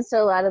it comes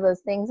to a lot of those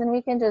things, and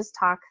we can just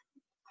talk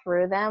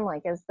through them,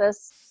 like, is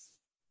this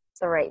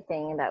the right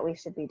thing that we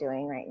should be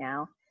doing right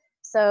now?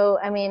 So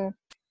I mean,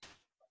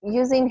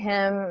 using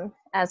him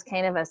as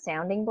kind of a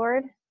sounding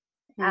board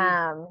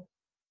to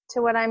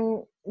what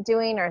I'm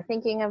doing or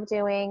thinking of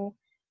doing,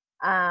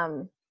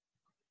 and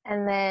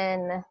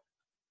then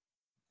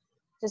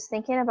just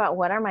thinking about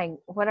what are my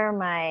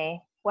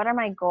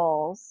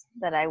goals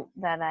that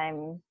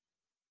I'm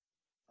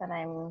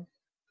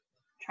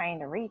trying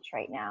to reach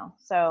right now.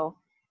 So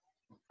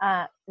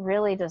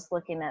really just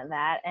looking at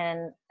that,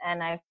 and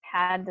I've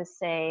had to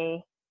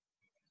say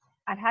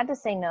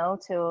no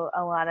to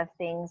a lot of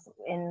things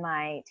in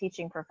my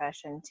teaching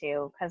profession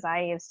too, because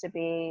I used to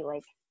be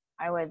like,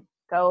 I would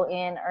go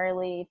in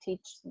early,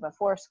 teach the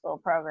before school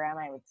program,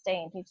 I would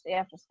stay and teach the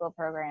after school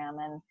program,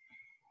 and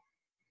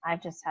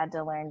I've just had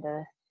to learn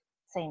to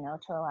say no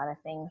to a lot of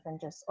things, and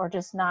just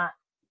not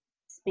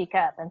speak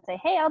up and say,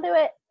 hey, I'll do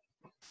it,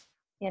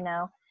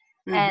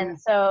 And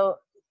so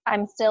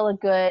I'm still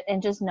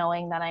and just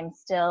knowing that I'm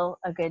still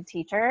a good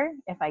teacher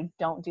if I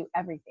don't do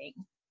everything,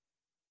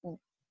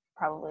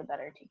 probably a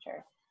better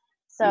teacher.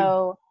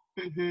 So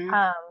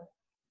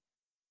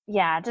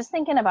yeah, just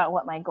thinking about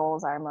what my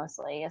goals are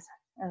mostly is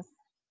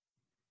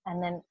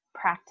and then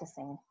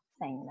practicing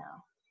saying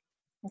no.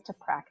 Just to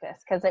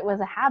practice, because it was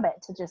a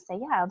habit to just say,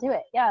 yeah, I'll do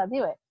it. Yeah, I'll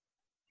do it.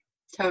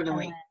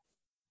 Totally.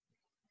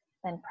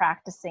 Then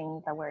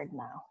practicing the word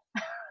no.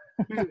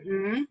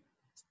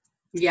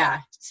 Yeah,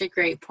 it's a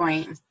great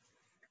point.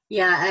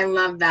 Yeah, I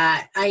love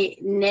that.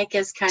 Nick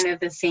is kind of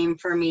the same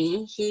for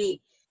me.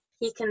 He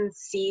can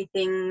see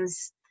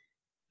things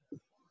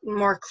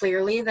more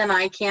clearly than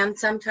I can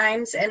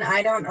sometimes, and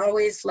I don't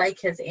always like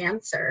his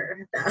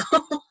answer,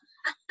 though.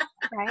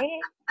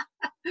 Right?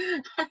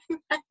 I'm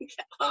like,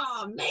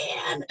 oh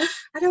man,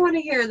 I don't want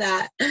to hear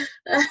that.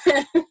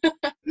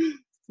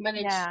 But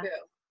it's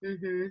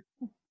true.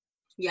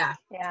 Yeah.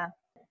 Yeah.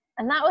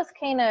 And that was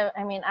kind of,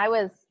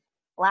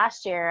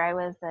 last year I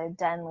was a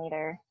den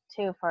leader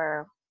too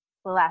for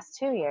the last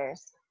 2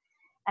 years.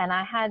 And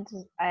I had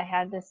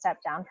to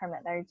step down from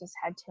it. I just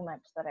had too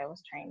much that I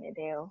was trying to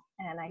do.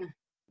 And I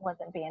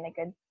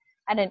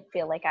didn't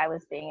feel like I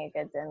was being a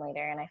good den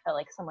leader, and I felt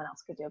like someone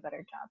else could do a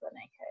better job than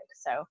I could.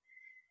 So,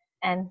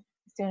 and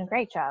he's doing a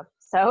great job.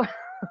 So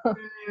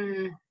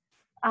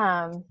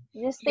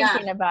just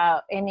thinking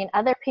about,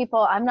 other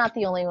people, I'm not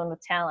the only one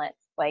with talent.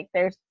 Like,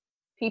 there's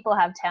people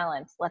have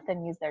talents, let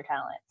them use their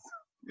talents.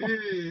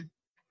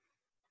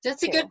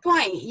 That's a good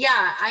point.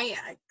 Yeah,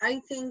 I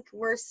think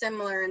we're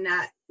similar in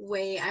that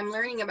way. I'm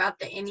learning about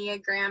the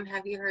Enneagram.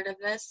 Have you heard of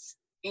this?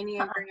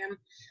 Enneagram?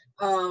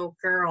 Oh,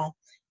 girl,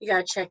 you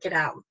gotta check it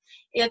out.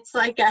 It's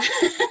like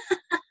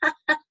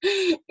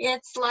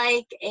it's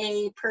like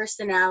a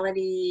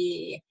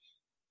personality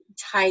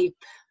type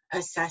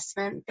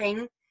assessment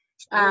thing.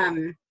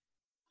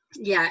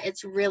 Yeah,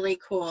 it's really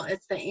cool.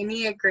 It's the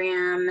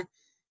Enneagram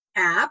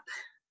app.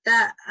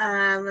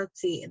 Let's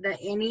see, the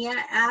Ennea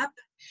app,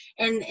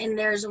 and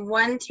there's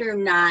 1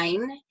 through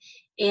 9,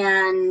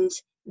 and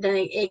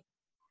then it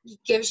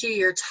gives you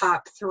your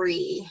top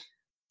 3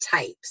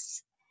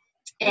 types.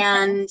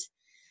 And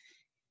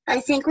I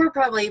think we're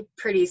probably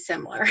pretty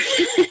similar.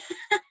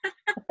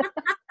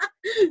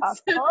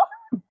 So,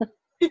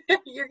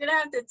 you're gonna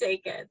have to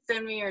take it.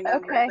 Send me your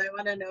numbers. Okay. I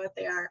want to know what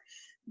they are.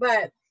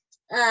 But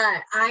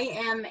I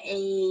am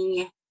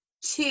a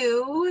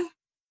 2,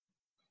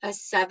 a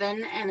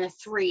 7, and a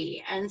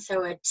 3. And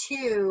so a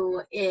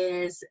 2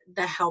 is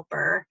the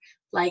helper,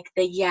 like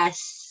the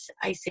yes.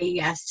 I say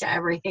yes to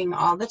everything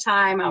all the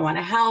time. I want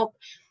to help.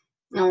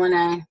 I want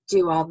to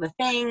do all the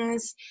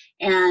things.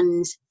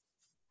 And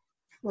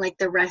like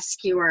the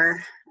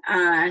rescuer.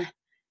 Got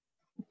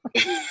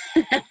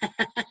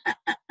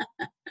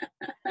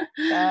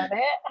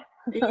it.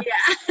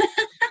 Yeah.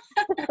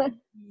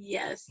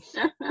 Yes.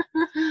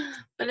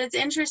 But it's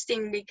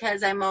interesting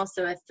because I'm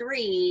also a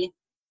 3,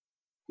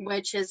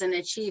 which is an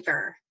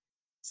achiever.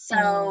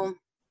 So,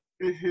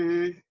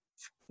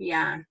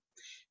 yeah.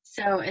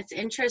 So it's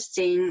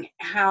interesting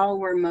how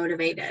we're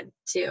motivated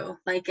too.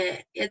 Like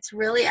it's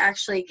really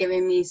actually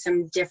giving me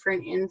some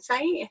different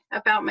insight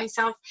about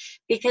myself,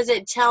 because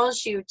it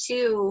tells you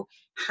too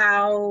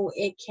how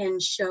it can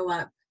show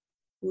up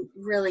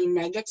really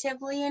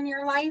negatively in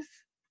your life.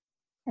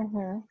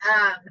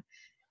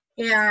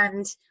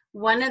 And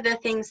one of the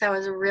things that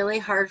was really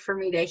hard for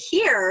me to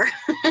hear,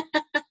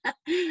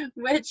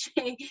 which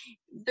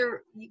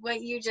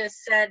what you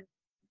just said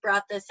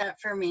brought this up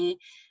for me,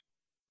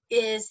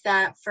 is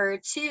that for a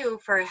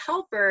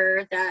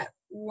helper, that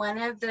one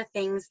of the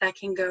things that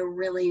can go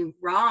really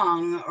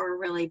wrong or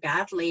really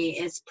badly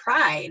is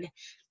pride.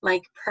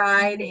 Like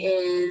pride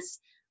is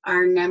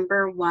our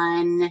number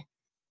one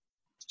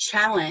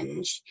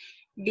challenge,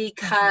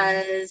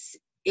 because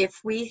if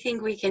we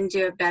think we can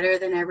do it better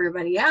than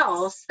everybody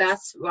else,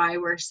 that's why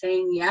we're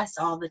saying yes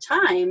all the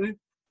time.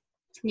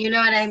 You know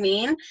what I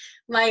mean?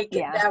 Like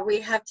that we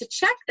have to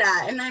check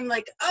that. And I'm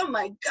like, oh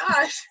my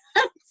gosh,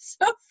 that's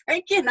so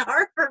freaking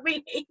hard for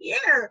me to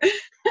hear.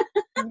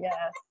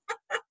 Yes.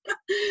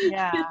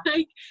 Yeah.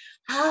 Like,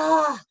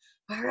 all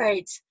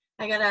right,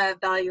 I gotta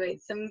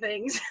evaluate some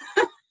things.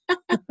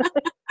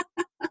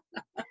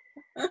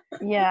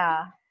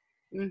 Yeah.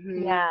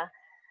 Yeah.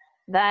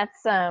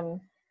 That's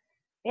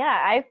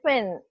I've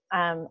been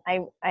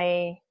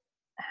I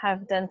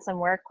have done some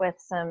work with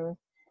some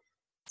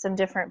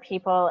different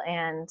people,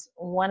 and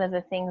one of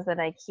the things that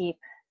I keep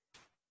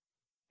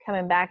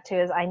coming back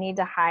to is I need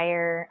to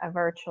hire a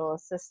virtual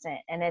assistant.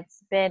 And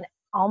it's been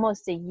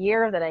almost a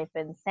year that I've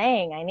been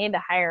saying I need to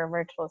hire a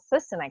virtual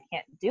assistant. I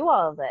can't do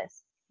all of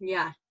this.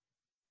 Yeah.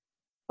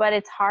 But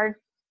it's hard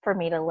for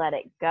me to let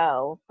it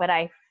go. But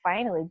I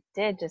finally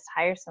did just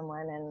hire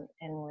someone,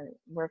 and we're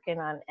working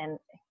on, and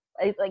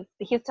like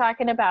he's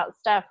talking about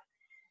stuff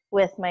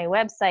with my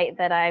website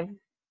that I've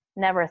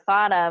never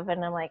thought of,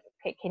 and I'm like,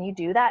 hey, can you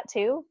do that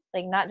too?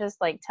 Like, not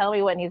just like tell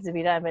me what needs to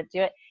be done, but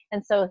do it.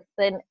 And so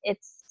then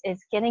it's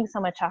getting so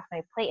much off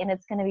my plate, and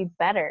it's going to be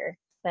better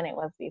than it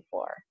was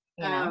before.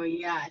 You know? Oh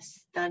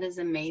yes, that is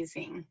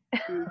amazing.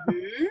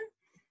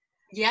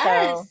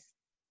 Yes.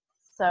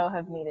 So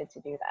have needed to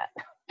do that.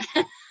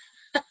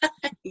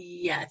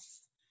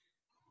 Yes.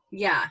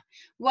 Yeah.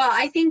 Well,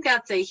 I think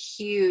that's a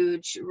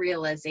huge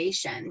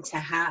realization to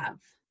have.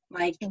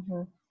 Like,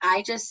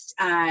 I just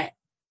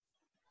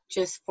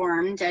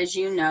formed, as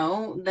you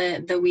know,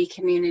 the We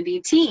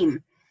Community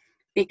team,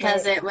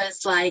 because it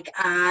was like,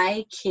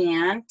 I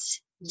can't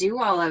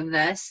do all of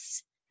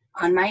this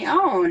on my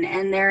own.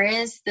 And there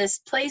is this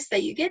place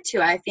that you get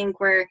to, I think,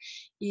 where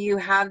you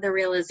have the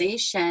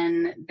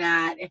realization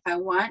that if I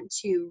want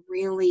to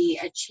really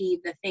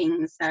achieve the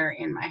things that are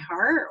in my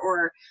heart,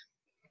 or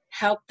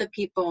help the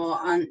people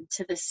on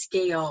to the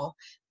scale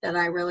that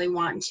I really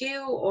want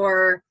to,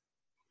 or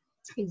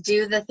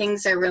do the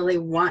things I really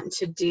want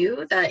to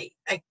do, that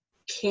I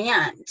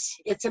can't.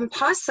 It's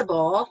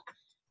impossible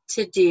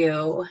to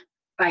do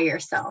by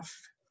yourself.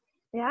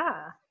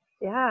 Yeah.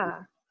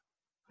 Yeah.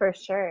 For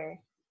sure.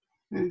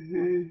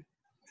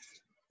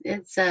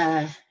 It's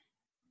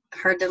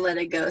hard to let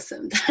it go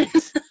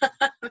sometimes.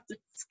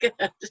 It's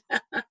good.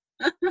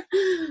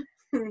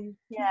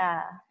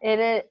 Yeah, it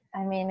is.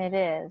 I mean, it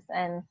is.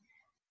 And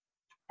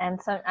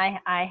so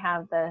I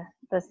have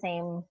the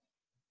same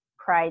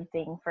pride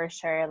thing for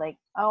sure. Like,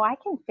 oh, I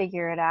can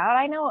figure it out.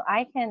 I know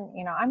I can,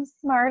 I'm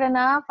smart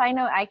enough. I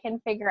know I can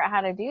figure out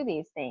how to do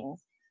these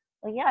things.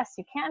 Well, yes,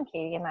 you can,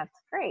 Katie, and that's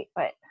great.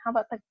 But how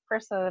about the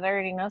person that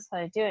already knows how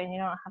to do it, and you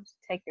don't have to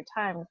take your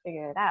time to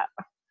figure it out?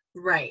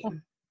 Right.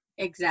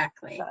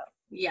 Exactly. So,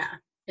 yeah,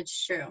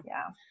 it's true.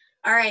 Yeah.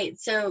 All right.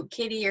 So,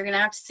 Katie, you're going to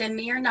have to send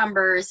me your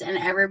numbers, and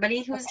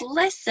everybody who's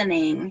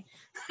listening,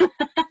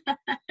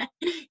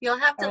 you'll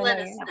have to let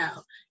us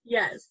know.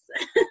 Yes.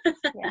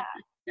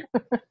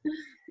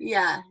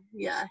 Yeah.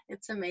 Yeah.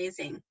 It's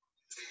amazing.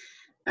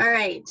 All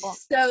right. Cool.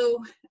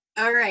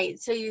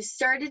 So you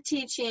started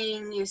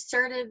teaching, you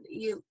started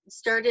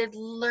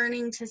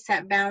learning to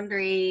set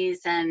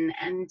boundaries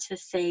and to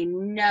say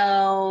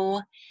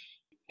no.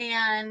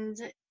 And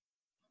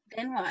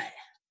then what?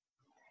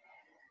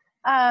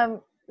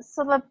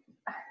 So the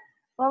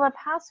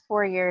past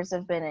 4 years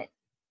have been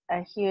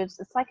a huge,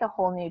 it's like a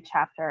whole new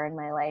chapter in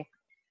my life.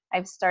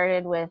 I've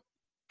started with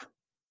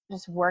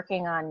just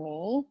working on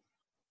me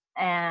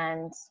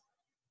and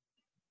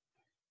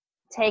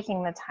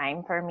taking the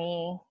time for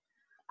me,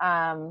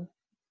 to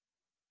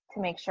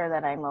make sure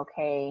that I'm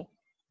okay,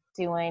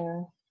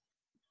 doing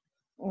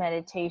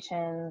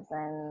meditations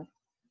and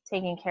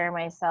taking care of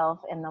myself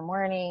in the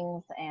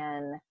mornings,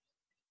 and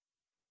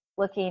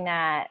looking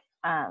at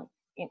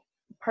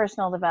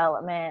personal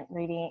development,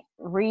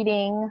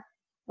 reading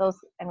those.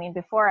 I mean,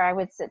 before I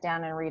would sit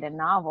down and read a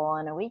novel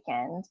in a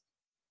weekend,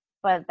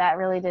 but that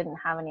really didn't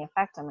have any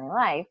effect on my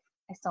life.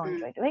 I still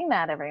enjoy doing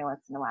that every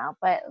once in a while,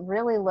 but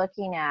really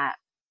looking at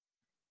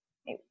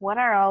what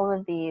are all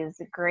of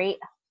these great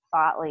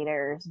thought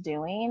leaders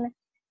doing?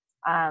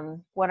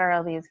 What are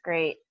all these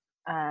great,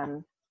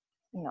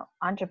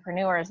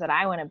 entrepreneurs that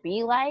I want to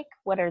be like?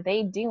 What are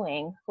they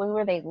doing? Who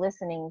are they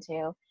listening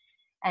to?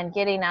 And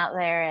getting out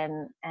there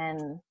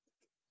and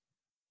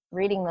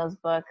reading those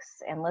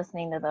books and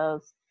listening to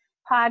those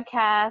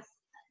podcasts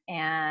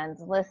and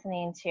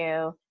listening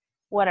to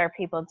what are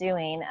people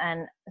doing.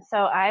 And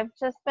so I've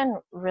just been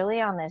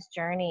really on this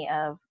journey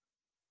of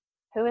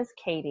who is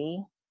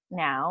Katy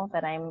now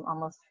that I'm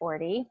almost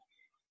 40,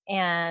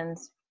 and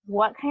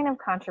what kind of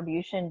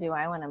contribution do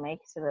I want to make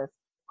to this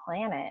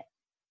planet?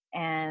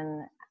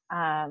 And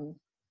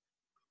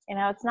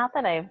it's not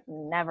that I've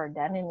never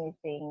done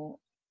anything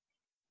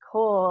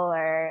cool,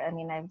 or I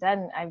mean, I've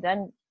done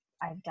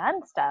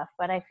stuff,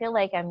 but I feel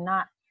like I'm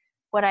not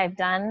what I've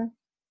done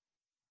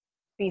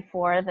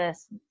before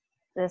this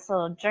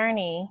little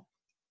journey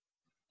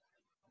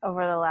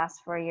over the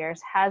last 4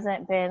 years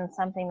hasn't been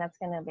something that's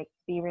going to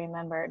be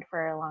remembered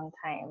for a long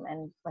time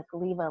and like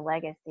leave a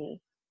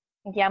legacy.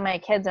 Like, yeah, my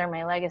kids are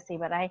my legacy,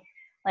 but I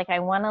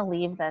want to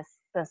leave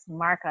this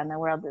mark on the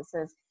world that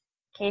says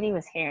Katy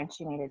was here and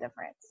she made a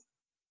difference.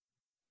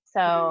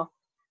 So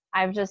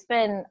I've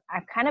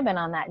kind of been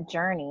on that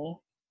journey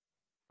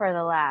for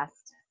the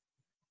last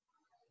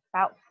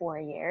about 4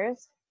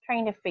 years,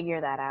 trying to figure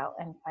that out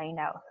and find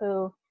out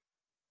who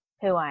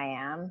I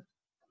am.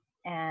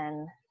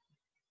 And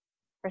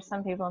for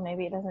some people,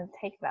 maybe it doesn't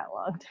take that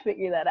long to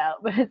figure that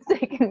out, but it's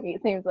taken me.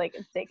 It seems like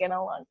it's taken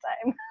a long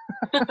time.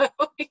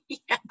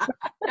 Yeah.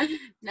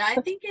 No, I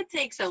think it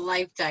takes a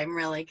lifetime,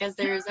 really, because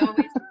there's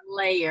always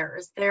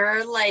layers. There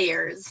are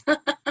layers.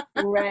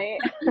 Right.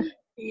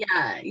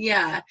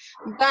 Yeah.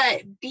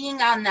 But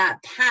being on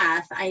that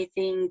path, I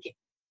think,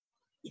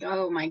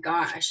 oh my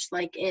gosh,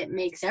 like it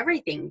makes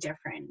everything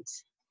different.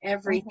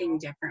 Everything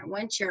different.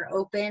 Once you're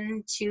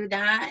open to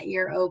that,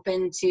 you're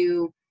open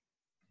to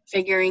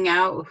figuring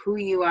out who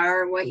you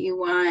are, what you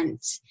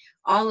want,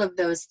 all of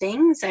those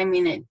things. I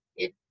mean,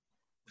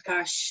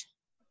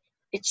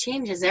 it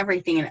changes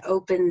everything. It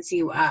opens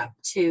you up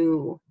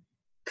to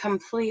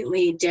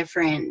completely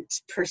different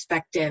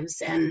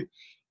perspectives and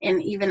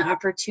even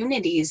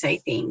opportunities, I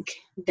think,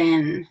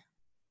 than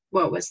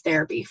what was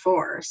there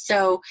before.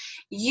 So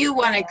you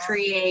want to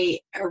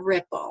create a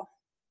ripple.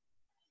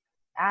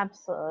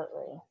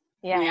 Absolutely.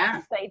 Yes,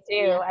 Yeah. I do.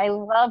 Yeah. I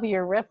love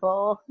your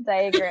ripple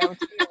diagram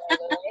too, by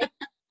the way.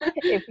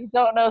 If you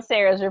don't know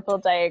Sarah's ripple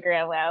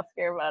diagram, ask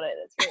her about it.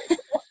 It's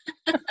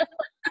really cool.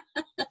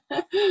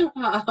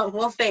 Oh,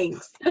 well,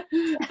 thanks.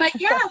 But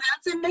yeah,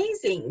 that's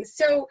amazing.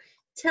 So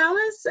tell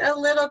us a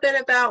little bit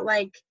about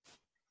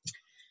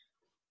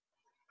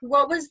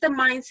what was the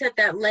mindset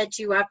that led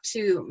you up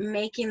to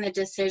making the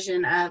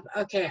decision of,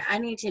 okay, I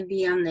need to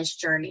be on this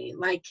journey.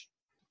 Like,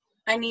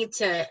 I need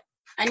to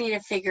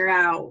figure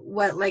out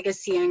what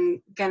legacy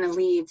I'm going to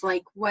leave.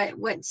 Like,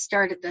 what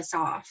started this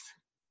off?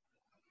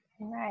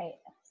 Right.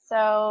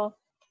 So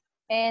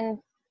in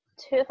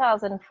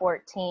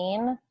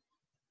 2014,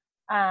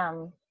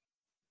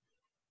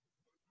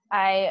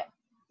 I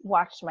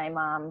watched my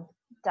mom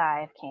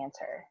die of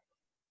cancer.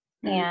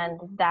 And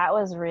that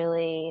was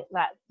really,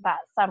 that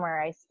summer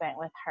I spent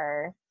with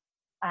her,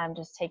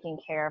 just taking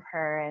care of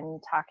her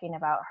and talking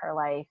about her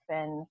life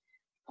and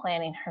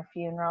planning her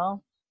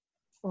funeral.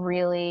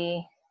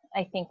 Really,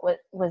 I think what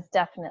was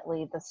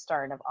definitely the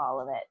start of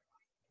all of it.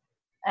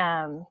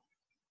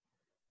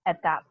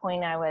 At that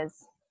point, I was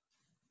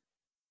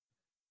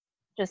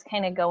just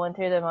kind of going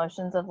through the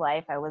motions of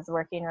life. I was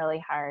working really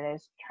hard. I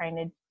was trying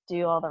to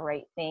do all the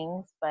right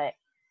things, but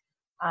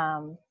I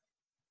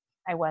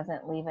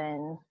wasn't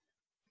leaving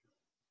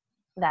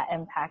that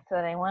impact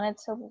that I wanted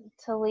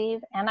to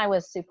leave, and I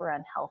was super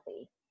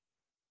unhealthy.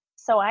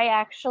 So I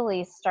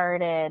actually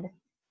started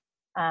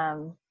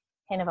kind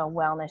of a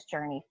wellness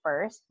journey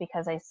first,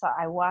 because I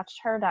watched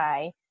her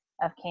die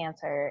of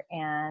cancer,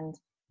 and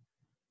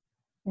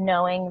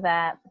knowing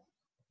that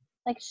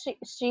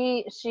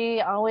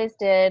she always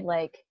did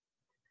like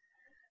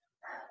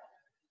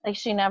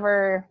she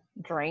never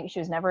drank. She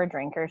was never a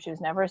drinker. She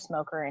was never a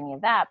smoker or any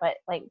of that. But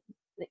like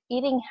the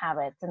eating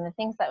habits and the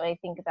things that I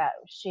think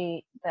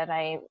that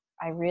I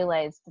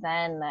realized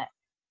then that,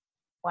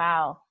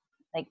 wow,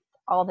 like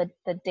all the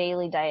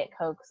daily Diet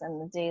Cokes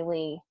and the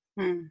daily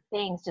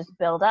things just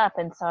build up.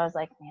 And so I was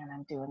like, man,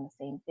 I'm doing the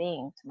same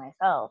thing to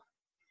myself.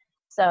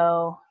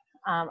 So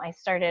I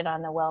started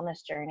on the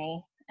wellness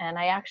journey, and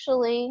I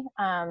actually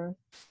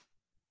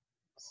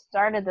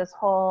started this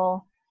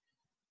whole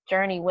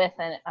journey with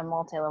a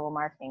multi-level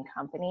marketing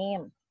company,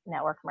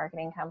 network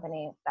marketing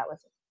company that was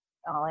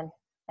all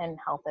in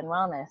health and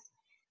wellness.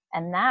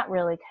 And that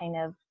really kind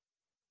of,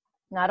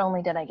 not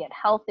only did I get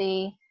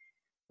healthy,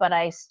 but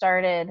I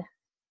started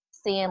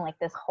seeing like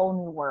this whole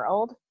new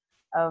world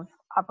of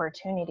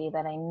opportunity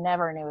that I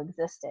never knew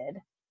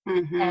existed.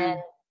 And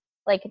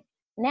like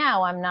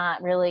now I'm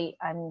not really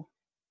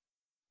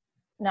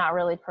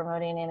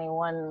promoting any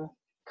one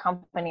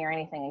company or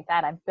anything like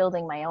that. I'm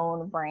building my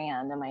own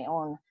brand and my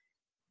own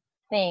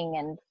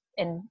thing,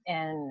 and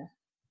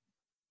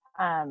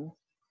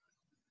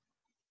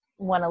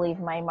want to leave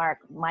my mark,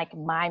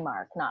 my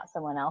mark, not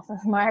someone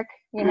else's mark,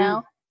 you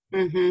know?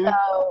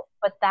 So,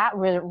 but that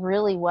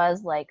really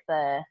was like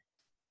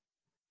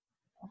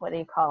what do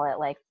you call it?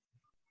 Like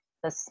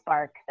the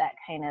spark that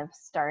kind of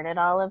started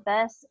all of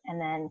this. And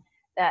then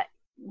that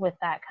with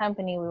that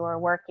company, we were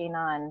working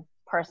on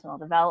personal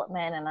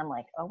development, and I'm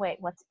like, oh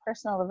wait, what's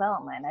personal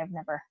development? I've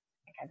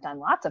done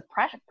lots of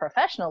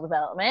professional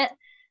development.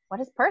 What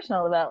is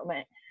personal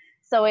development?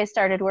 So I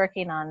started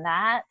working on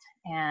that,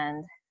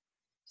 and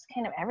just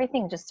kind of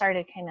everything just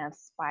started kind of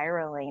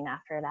spiraling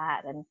after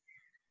that. And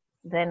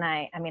then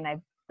I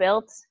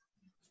built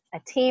a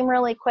team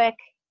really quick,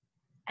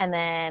 and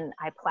then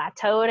I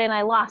plateaued and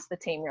I lost the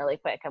team really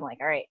quick. I'm like,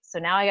 all right, so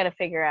now I got to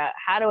figure out,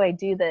 how do I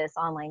do this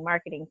online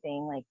marketing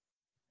thing like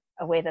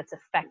a way that's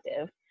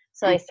effective?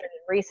 So I started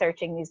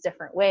researching these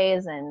different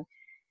ways,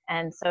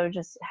 and so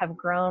just have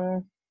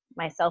grown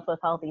myself with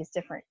all these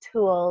different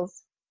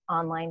tools,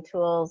 online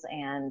tools,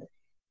 and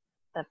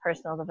the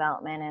personal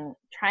development, and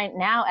trying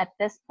now at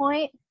this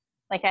point,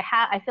 like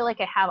I feel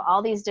like I have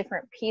all these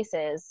different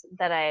pieces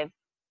that I've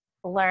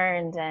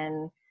learned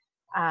and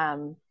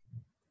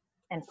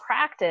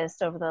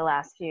practiced over the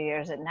last few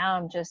years. And now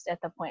I'm just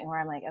at the point where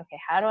I'm like, okay,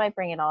 how do I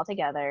bring it all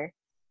together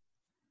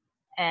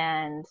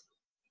and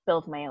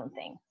build my own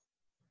thing?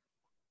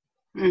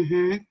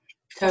 Mm-hmm.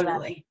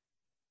 Totally.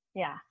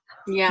 Yeah.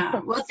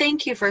 Yeah. Well,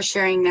 thank you for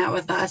sharing that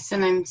with us.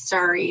 And I'm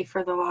sorry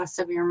for the loss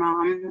of your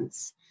mom.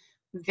 It's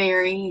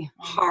very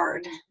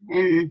hard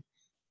and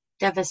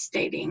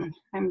devastating,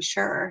 I'm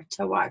sure,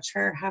 to watch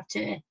her have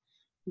to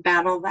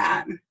battle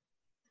that.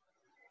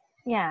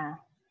 Yeah.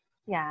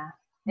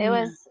 It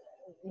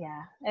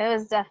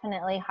was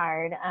definitely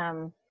hard.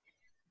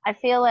 I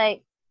feel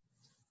like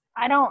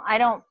I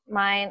don't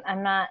mind.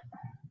 I'm not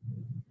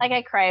like,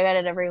 I cry about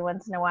it every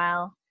once in a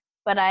while,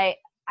 but I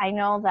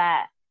know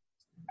that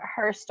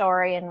her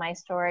story and my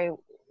story,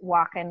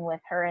 walking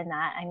with her in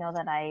that, I know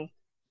that I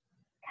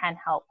can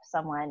help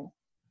someone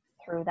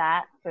through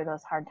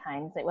those hard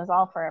times. It was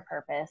all for a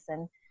purpose.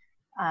 And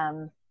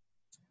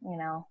you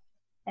know,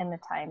 in the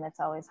time, it's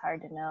always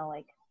hard to know,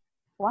 like,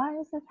 why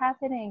is this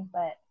happening?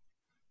 But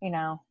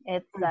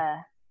it's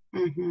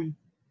Mm-hmm.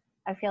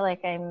 I feel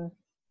like I'm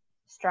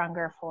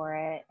stronger for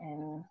it,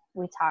 and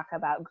we talk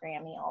about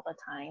Grammy all the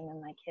time, and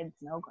my kids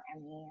know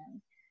Grammy,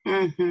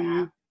 and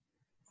Mm-hmm.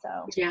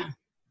 so yeah.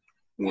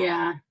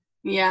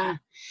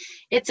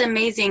 It's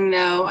amazing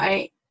though.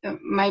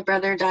 My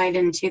brother died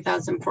in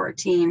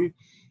 2014,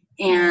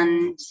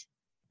 and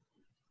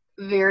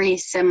very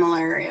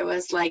similar. It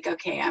was like,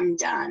 okay, I'm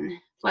done.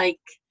 Like,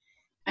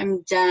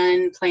 I'm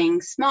done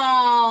playing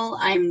small.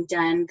 I'm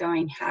done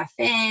going half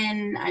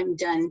in. I'm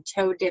done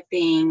toe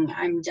dipping.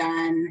 I'm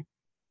done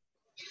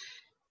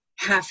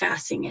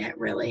half-assing it,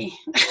 really.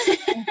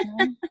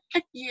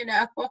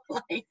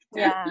 Like,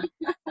 yeah.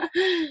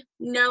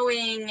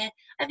 Knowing,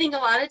 I think a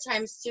lot of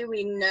times too,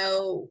 we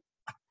know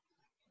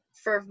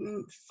for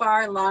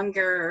far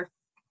longer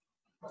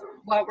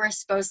what we're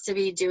supposed to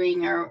be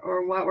doing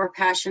or what we're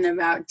passionate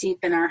about deep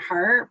in our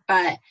heart,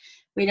 but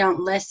we don't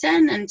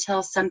listen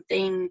until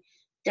something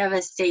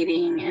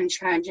devastating and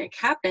tragic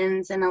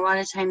happens. And a lot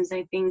of times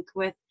I think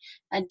with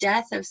a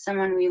death of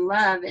someone we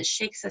love, it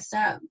shakes us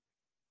up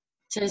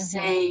to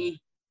say,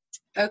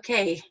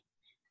 okay,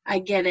 I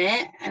get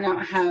it. I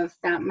don't have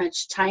that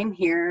much time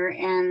here,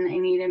 and I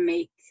need to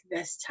make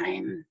this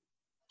time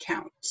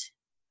count.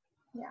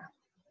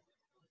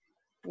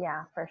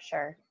 Yeah, for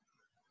sure.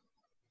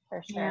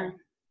 Yeah.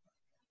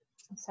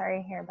 I'm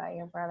sorry to hear about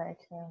your brother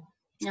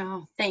too.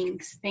 Oh,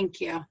 thanks. Thank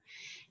you.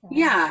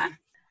 Yeah.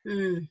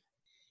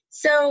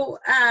 So,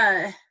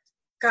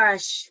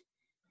 gosh,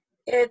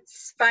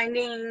 it's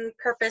finding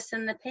purpose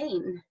in the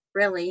pain,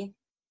 really.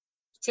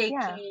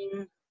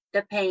 Taking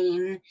the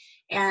pain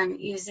and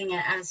using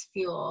it as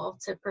fuel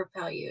to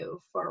propel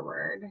you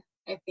forward,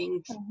 I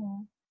think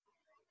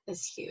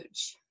is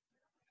huge.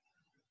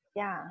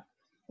 Yeah,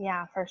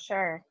 for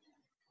sure.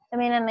 I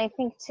mean, and I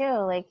think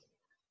too, like,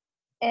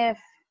 if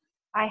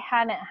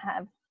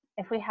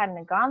we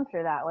hadn't gone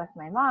through that with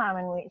my mom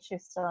and she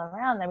was still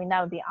around, I mean,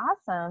 that would be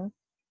awesome,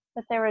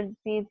 but there would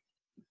be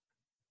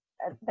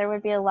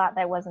a lot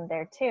that wasn't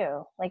there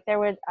too. Like,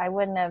 I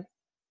wouldn't have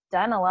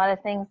done a lot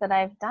of things that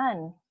I've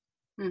done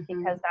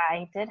because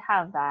I did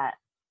have that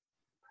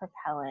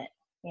propellant,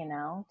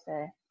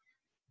 to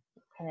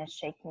kind of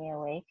shake me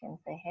awake and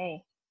say,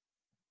 hey,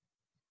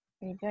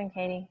 what are you doing,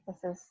 Katy?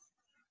 This is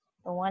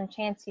the one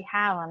chance you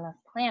have on this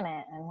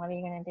planet, and what are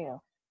you going to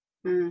do?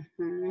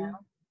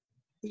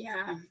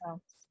 Yeah.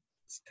 So,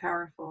 it's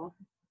powerful.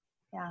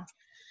 Yeah.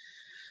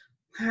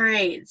 All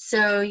right.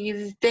 So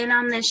you've been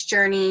on this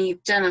journey.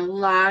 You've done a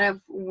lot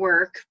of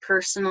work,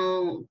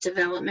 personal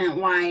development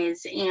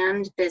wise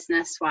and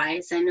business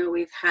wise. I know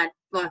we've had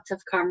lots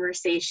of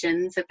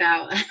conversations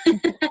about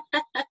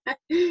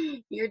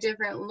your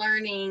different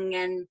learning,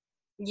 and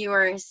you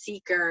are a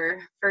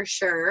seeker for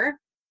sure,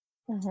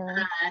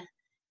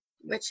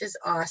 which is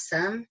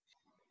awesome.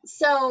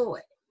 So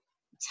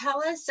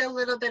tell us a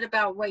little bit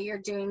about what you're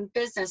doing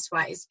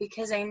business-wise,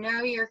 because I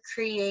know you're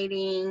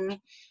creating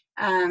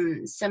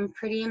some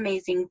pretty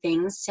amazing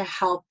things to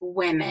help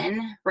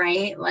women,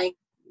 right? Like,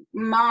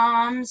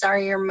 moms are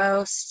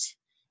is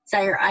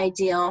that your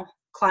ideal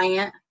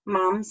client,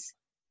 moms?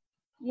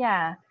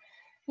 Yeah,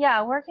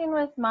 working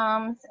with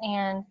moms,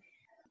 and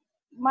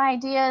my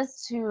idea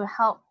is to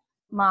help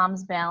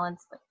moms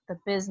balance the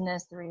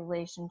business, the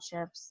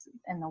relationships,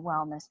 and the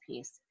wellness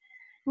piece.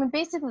 I mean,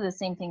 basically the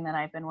same thing that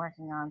I've been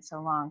working on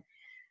so long,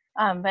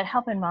 but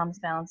helping moms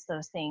balance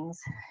those things.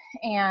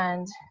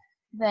 And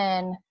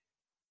then,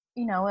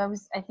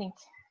 I think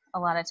a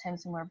lot of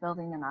times when we're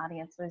building an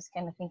audience, we just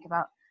kind of think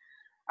about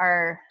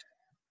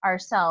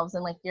ourselves,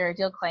 and like, your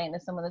ideal client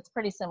is someone that's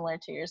pretty similar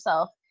to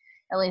yourself,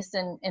 at least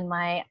in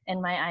my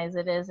eyes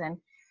it is. And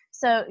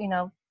so,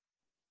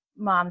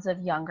 moms of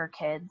younger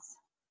kids,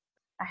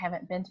 I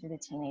haven't been through the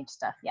teenage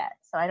stuff yet.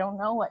 So I don't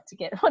know what to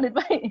get, what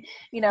advice,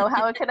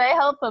 how could I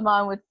help a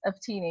mom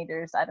of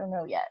teenagers? I don't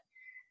know yet.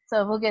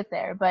 So we'll get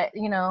there. But,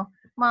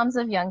 moms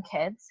of young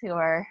kids who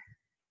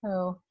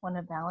want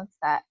to balance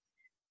that,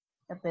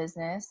 the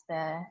business,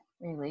 the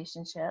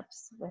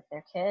relationships with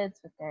their kids,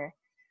 with their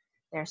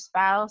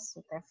spouse,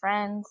 with their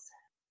friends,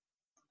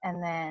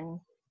 and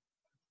then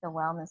the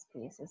wellness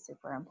piece is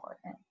super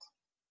important.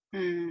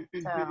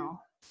 Mm-hmm. So,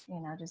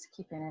 just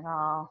keeping it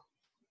all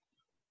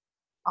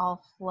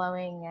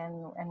flowing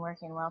and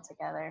working well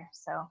together.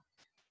 So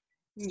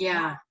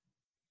yeah.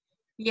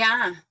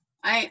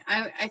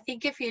 I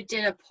think if you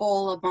did a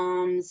poll of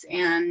moms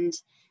and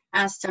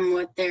asked them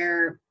what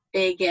their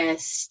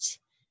biggest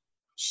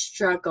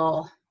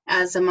struggle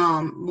as a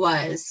mom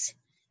was,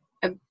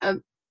 a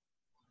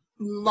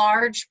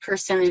large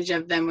percentage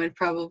of them would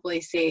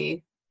probably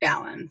say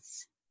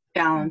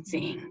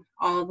balancing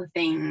all the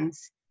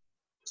things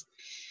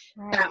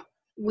that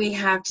we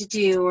have to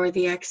do, or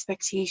the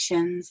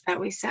expectations that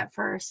we set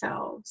for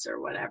ourselves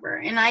or whatever.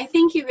 And I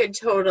think you could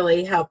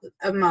totally help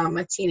a mom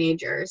with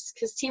teenagers,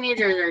 because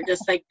teenagers are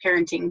just like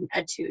parenting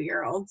a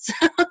 2-year-old.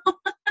 So.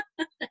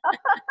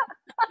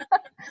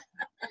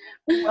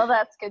 Well,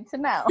 that's good to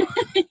know.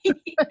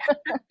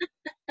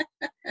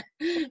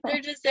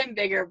 They're just in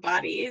bigger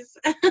bodies.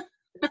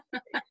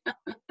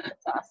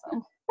 That's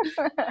awesome.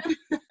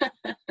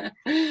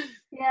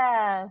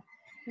 Yeah.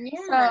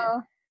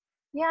 So,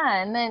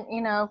 yeah, and then,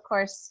 of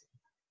course,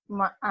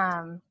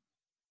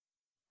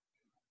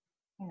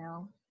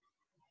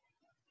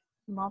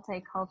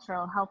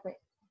 multicultural helping.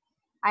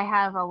 I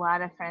have a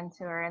lot of friends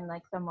who are in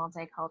like the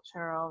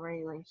multicultural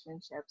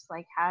relationships.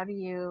 Like, how do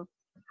you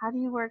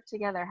work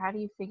together? How do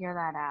you figure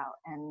that out?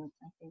 And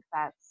I think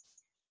that's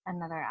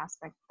another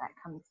aspect that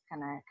gonna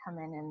come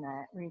in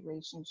the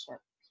relationship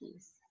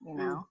piece,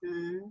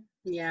 Mm-hmm.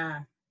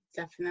 Yeah,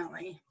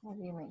 definitely. How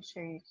do you make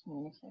sure you're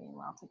communicating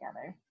well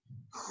together?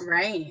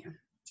 Right.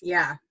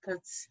 Yeah,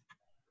 that's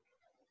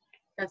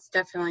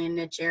definitely a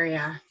niche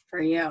area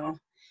for you.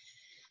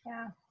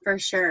 Yeah. For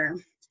sure.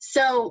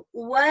 So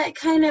what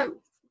can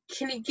you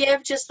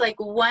give just like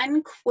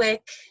one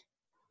quick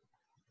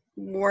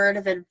word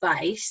of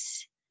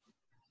advice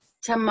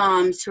to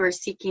moms who are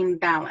seeking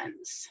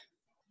balance?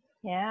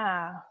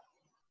 Yeah.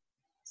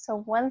 So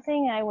one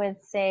thing I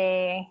would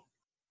say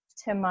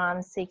to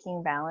moms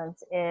seeking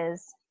balance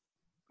is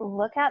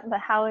look at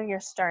how you're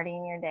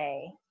starting your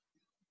day.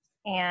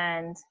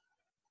 And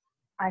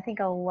I think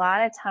a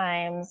lot of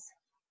times,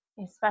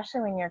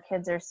 especially when your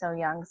kids are so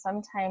young,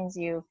 sometimes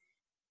you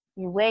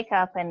wake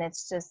up and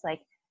it's just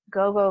like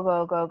go, go,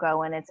 go, go,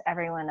 go, and it's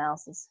everyone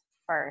else's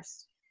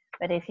first.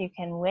 But if you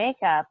can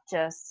wake up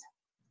just,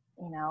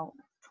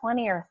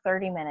 20 or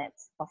 30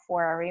 minutes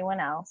before everyone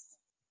else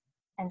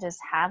and just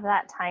have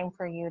that time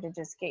for you to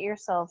just get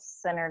yourself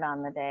centered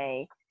on the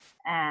day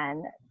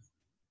and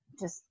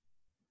just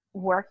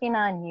working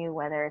on you,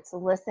 whether it's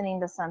listening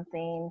to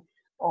something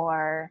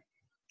or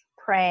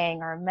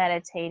praying or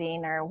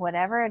meditating or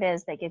whatever it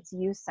is that gets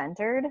you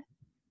centered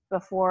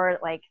before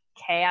like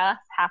chaos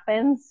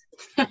happens,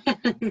 that's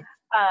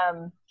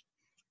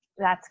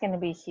going to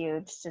be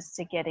huge, just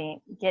to getting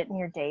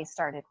your day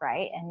started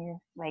right. And you're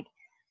like,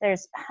 I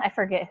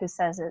forget who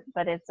says it,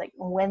 but it's like,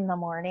 win the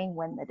morning,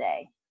 win the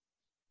day,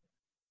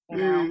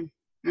 Mm-hmm.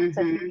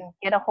 So if you can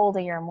get a hold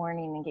of your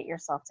morning and get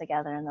yourself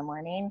together in the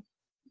morning,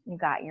 you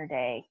got your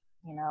day,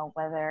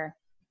 whether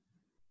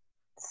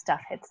stuff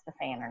hits the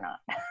fan or not.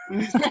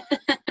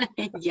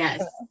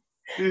 Yes.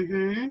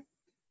 Mm-hmm.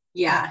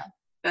 Yeah,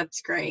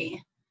 that's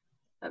great.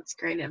 That's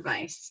great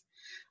advice.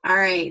 All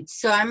right,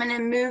 so I'm going to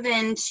move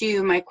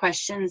into my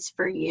questions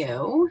for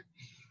you.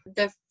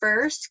 The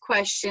first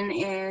question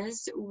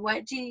is,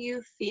 what do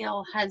you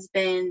feel has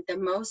been the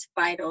most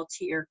vital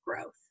to your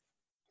growth?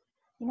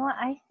 You know what,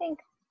 I think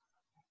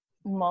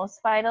most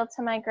vital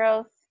to my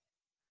growth,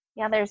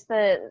 there's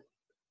the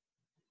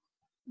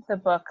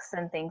books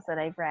and things that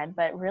I've read,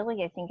 but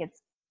really I think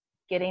it's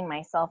getting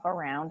myself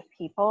around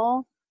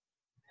people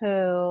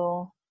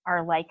who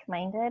are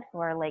like-minded, who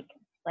are like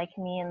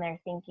me in their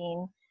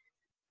thinking,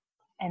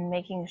 and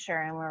making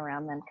sure I'm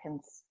around them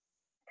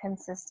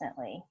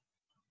consistently,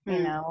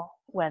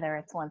 whether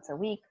it's once a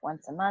week,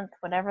 once a month,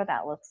 whatever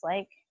that looks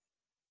like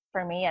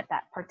for me at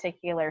that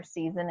particular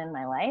season in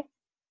my life.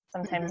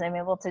 Sometimes I'm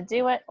able to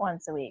do it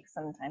once a week,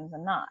 sometimes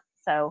I'm not.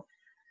 So,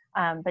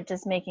 but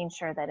just making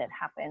sure that it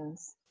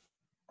happens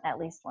at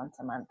least once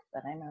a month,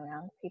 that I'm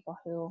around people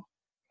who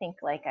think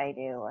like I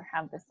do or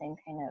have the same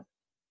kind of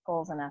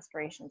goals and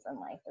aspirations in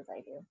life as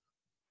I do.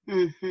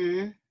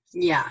 Mm-hmm.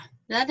 Yeah,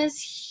 that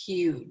is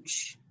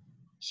huge.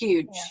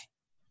 Huge. Yeah.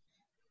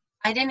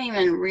 I didn't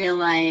even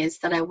realize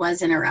that I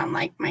wasn't around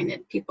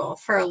like-minded people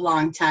for a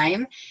long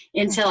time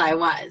until I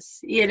was,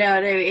 you know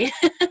what I mean?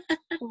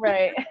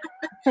 Right.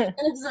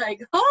 It's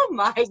like, oh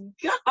my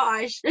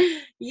gosh,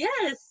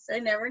 yes, I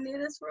never knew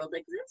this world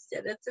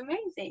existed. It's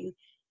amazing.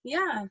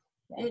 Yeah.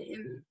 It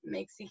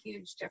makes a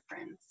huge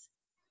difference.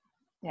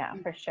 Yeah,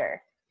 for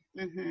sure.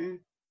 Mm-hmm.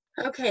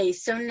 Okay,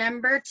 so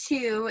number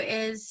 2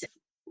 is,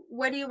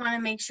 what do you want to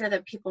make sure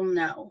that people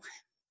know?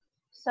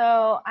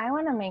 So I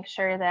want to make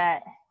sure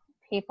that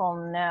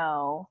people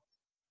know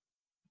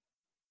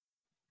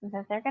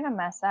that they're going to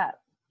mess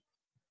up.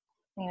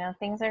 You know,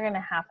 things are going to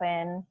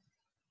happen.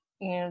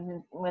 You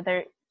know,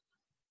 whether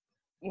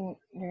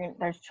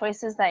there's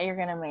choices that you're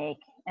going to make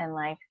in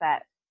life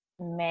that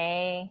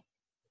may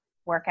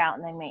work out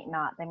and they may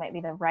not. They might be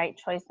the right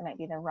choice. They might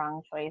be the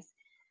wrong choice.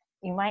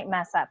 You might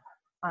mess up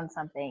on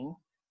something.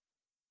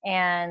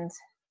 And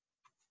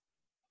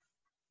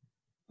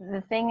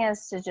the thing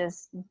is to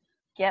just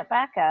get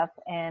back up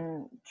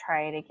and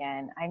try it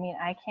again. I mean,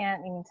 I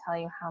can't even tell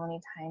you how many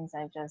times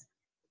I've just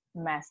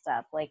messed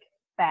up, like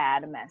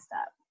bad messed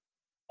up.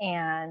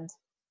 And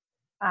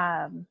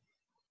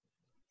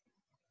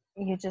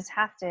you just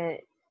have to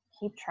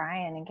keep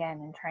trying again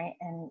and try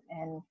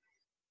and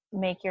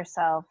make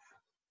yourself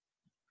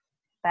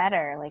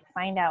better. Like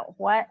find out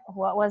what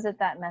was it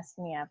that messed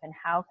me up, and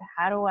how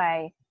do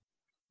I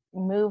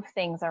move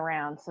things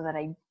around so that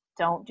I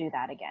don't do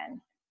that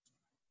again?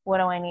 What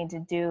do I need to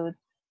do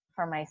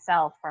for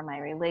myself, for my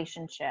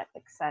relationship,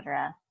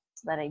 etc.,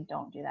 so that I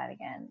don't do that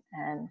again?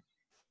 And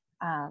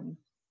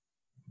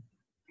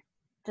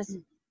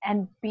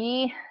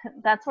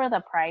that's where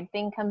the pride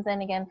thing comes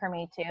in again for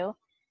me too.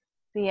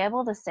 Be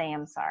able to say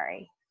I'm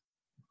sorry.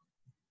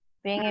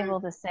 Being able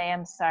to say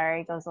I'm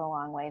sorry goes a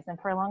long ways. And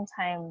for a long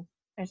time,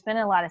 there's been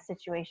a lot of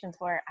situations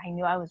where I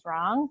knew I was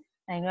wrong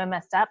and I knew I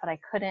messed up, but I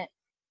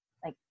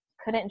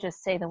couldn't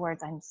just say the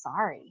words I'm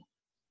sorry.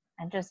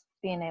 And just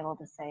being able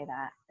to say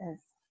that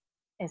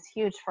is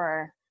huge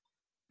for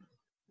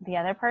the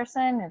other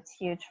person. It's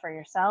huge for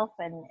yourself,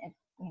 and it,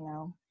 you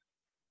know.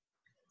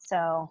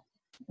 So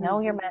know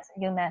you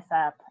mess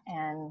up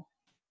and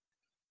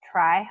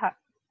try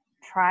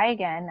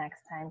again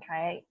next time.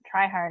 Try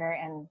harder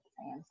and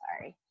say I'm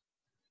sorry.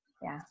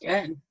 Yeah.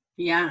 Good.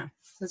 Yeah,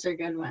 those are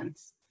good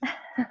ones.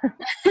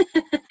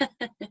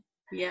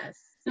 Yes.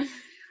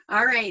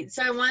 All right.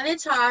 So I want to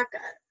talk.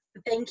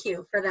 Thank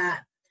you for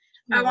that.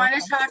 I want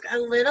to talk a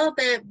little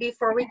bit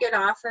before we get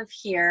off of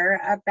here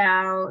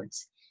about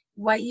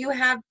what you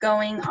have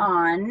going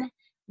on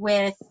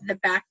with the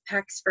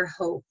Backpacks for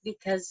Hope,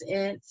 because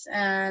it's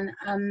an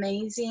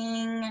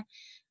amazing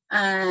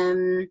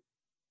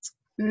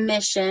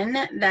mission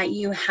that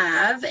you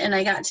have. And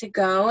I got to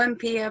go and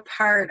be a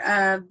part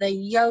of the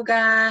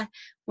yoga,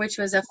 which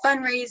was a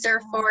fundraiser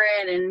for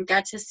it, and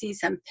got to see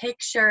some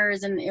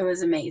pictures, and it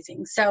was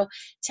amazing. So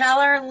tell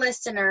our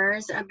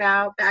listeners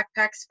about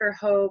Backpacks for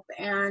Hope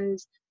and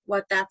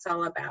what that's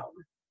all about.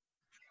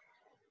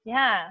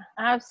 Yeah,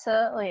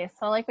 absolutely.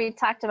 So like we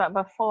talked about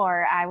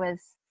before, I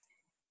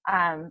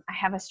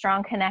have a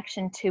strong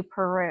connection to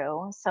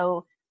Peru.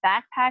 So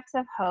Backpacks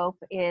of Hope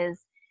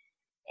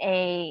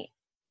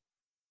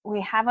we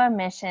have a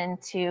mission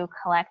to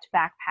collect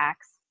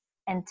backpacks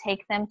and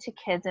take them to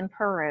kids in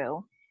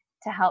Peru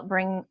to help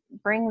bring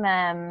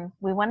them.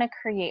 We want to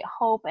create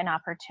hope and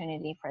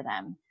opportunity for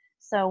them.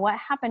 So what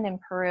happened in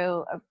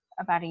Peru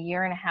about a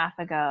year and a half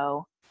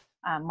ago,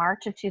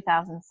 March of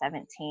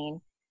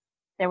 2017,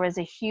 there was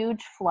a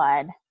huge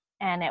flood,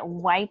 and it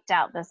wiped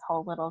out this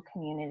whole little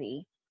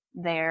community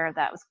there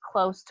that was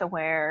close to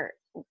where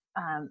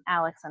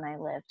Alex and I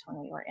lived when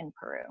we were in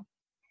Peru.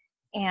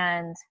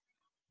 And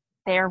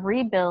they're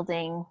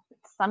rebuilding.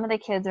 Some of the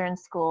kids are in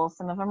school,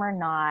 some of them are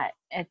not.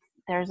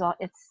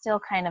 It's still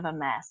kind of a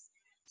mess.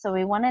 So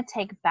we want to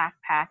take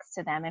backpacks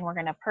to them, and we're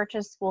going to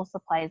purchase school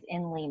supplies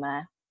in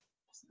Lima,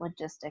 just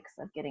logistics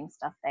of getting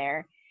stuff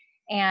there,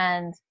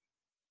 and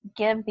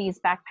give these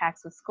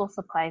backpacks with school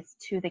supplies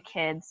to the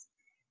kids,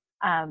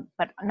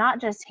 but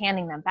not just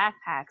handing them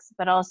backpacks,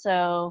 but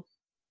also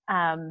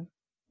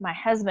my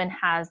husband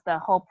has the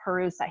whole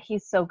Peru side.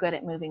 He's so good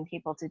at moving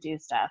people to do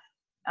stuff.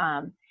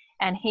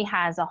 And he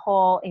has a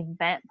whole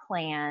event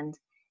planned,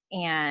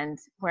 and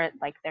where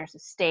like there's a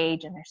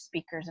stage and there's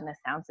speakers and a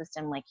sound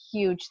system, like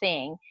huge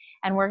thing.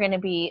 And we're going to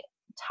be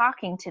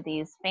talking to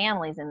these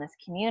families in this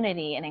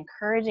community and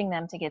encouraging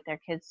them to get their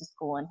kids to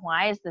school, and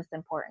why is this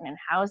important, and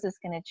how is this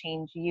going to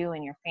change you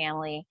and your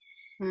family,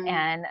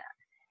 and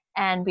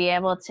be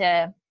able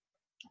to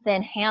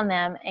then hand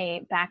them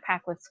a backpack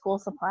with school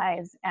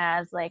supplies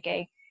as like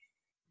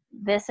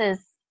this is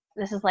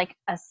like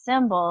a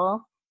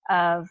symbol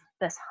of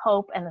this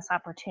hope and this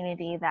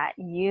opportunity that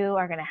you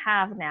are going to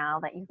have now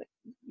that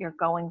you're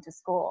going to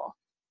school.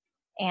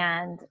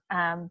 And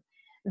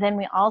then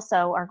we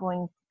also are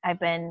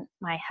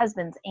my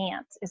husband's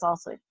aunt is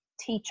also a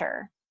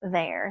teacher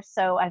there.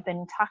 So I've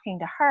been talking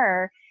to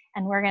her,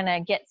 and we're going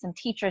to get some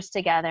teachers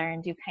together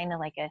and do kind of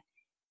like a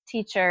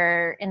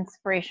teacher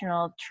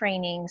inspirational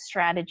training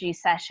strategy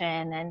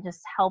session, and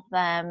just help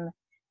them,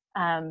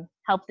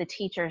 help the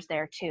teachers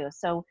there too.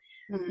 So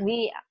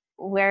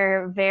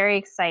we're very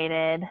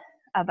excited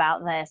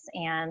about this,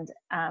 and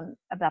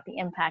about the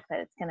impact that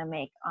it's going to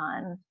make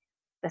on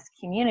this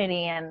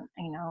community, and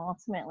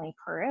ultimately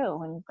Peru,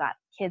 when you've got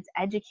kids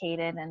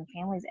educated and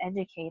families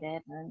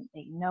educated, and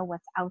they know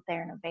what's out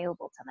there and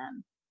available to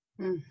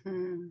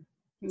them.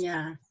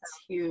 Yeah, it's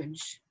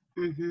huge.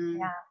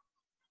 Yeah.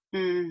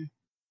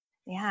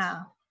 Yeah.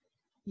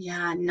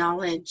 Yeah,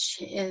 knowledge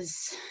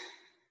is,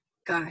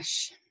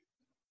 gosh,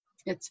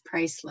 it's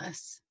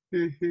priceless.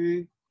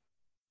 Mm-hmm.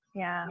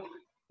 Yeah.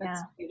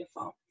 That's Yeah.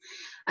 beautiful.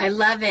 I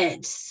love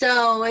it.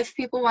 So if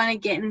people want to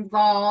get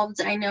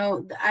involved, I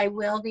know I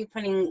will be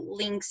putting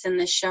links in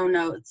the show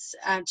notes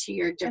to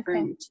your Okay.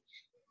 different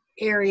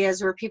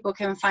areas where people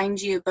can find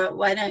you, but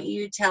why don't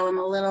you tell them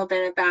a little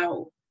bit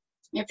about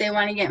if they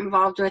want to get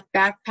involved with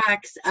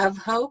Backpacks of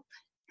Hope,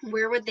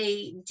 where would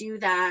they do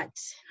that?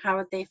 How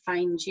would they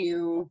find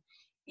you?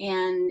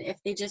 And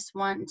if they just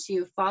want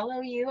to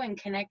follow you and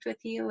connect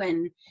with you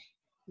and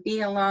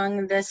be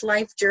along this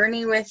life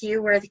journey with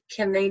you, where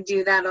can they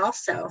do that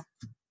also?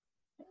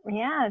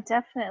 Yeah,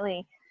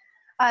 definitely.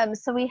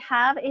 So we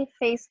have a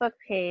Facebook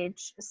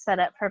page set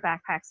up for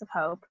Backpacks of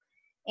Hope,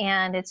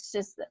 and it's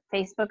just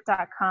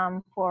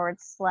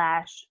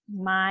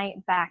facebook.com/my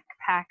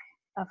backpack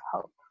of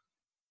hope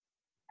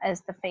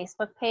as the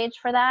Facebook page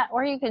for that,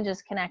 or you can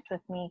just connect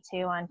with me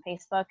too on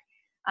Facebook.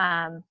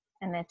 And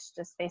it's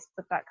just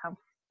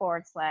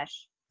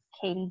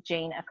facebook.com/Katy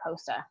Jane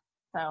Acosta.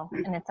 So,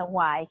 and it's a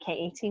Y,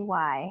 Katy.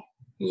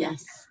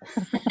 Yes.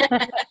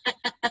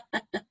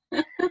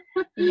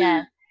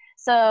 Yes.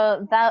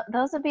 So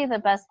those would be the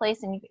best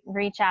place, and you can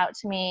reach out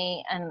to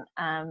me and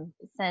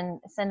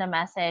send a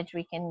message.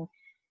 We can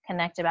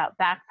connect about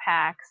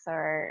backpacks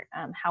or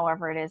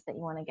however it is that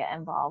you want to get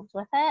involved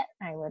with it.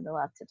 I would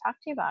love to talk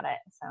to you about it.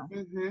 So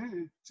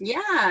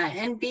Yeah,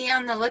 and be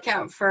on the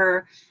lookout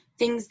for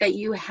things that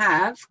you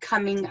have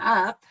coming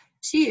up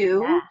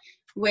too,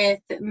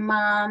 with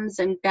moms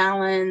and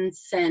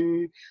balance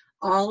and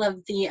all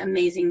of the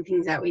amazing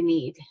things that we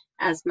need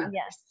as mothers.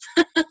 Yes,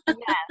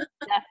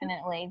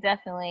 definitely.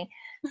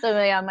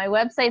 So yeah, my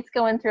website's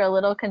going through a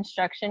little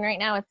construction right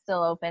now. It's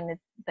still open.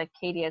 It's the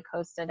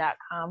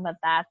katyacosta.com, but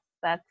that's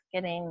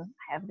getting,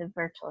 I have the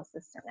virtual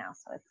assistant now,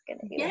 so it's going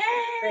to be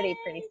pretty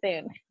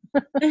soon.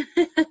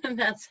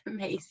 That's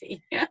amazing.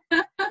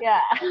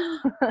 Yeah.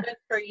 Good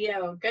for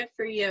you. Good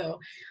for you.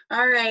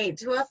 All right.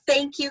 Well,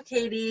 thank you,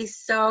 Katy,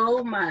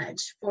 so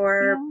much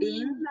for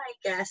being my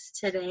guest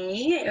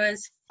today. It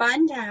was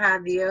fun to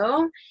have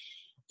you.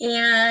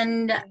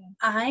 And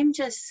I'm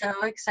just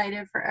so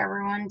excited for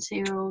everyone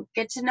to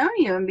get to know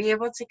you and be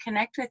able to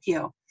connect with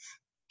you.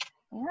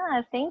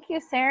 Yeah, thank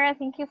you, Sarah.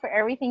 Thank you for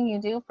everything you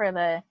do for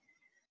the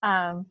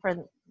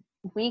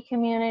we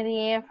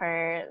community,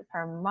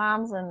 for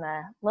moms and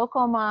the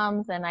local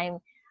moms. And I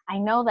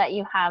know that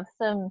you have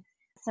some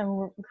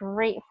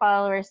great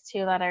followers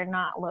too that are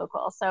not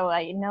local. So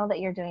I know that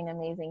you're doing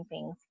amazing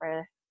things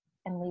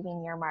and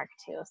leaving your mark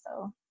too.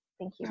 So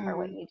thank you for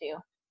what you do.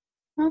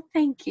 Well,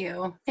 thank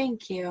you.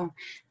 Thank you.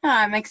 Oh,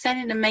 I'm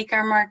excited to make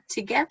our mark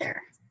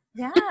together.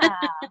 Yeah,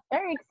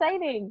 very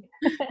exciting.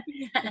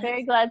 Yes.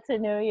 Very glad to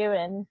know you,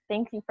 and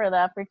thank you for the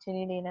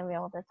opportunity to be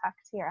able to talk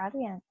to your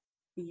audience.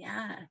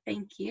 Yeah,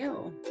 thank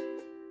you.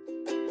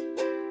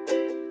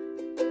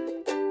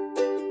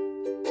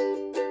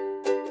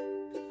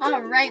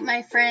 All right,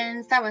 my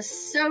friends, that was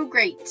so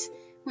great.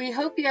 We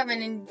hope you have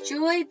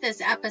enjoyed this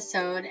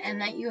episode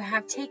and that you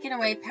have taken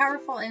away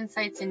powerful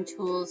insights and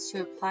tools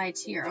to apply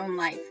to your own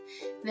life.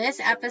 This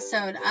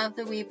episode of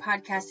the We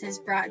Podcast is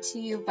brought to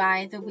you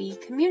by the We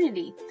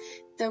Community.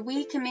 The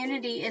We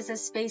Community is a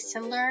space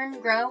to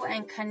learn, grow,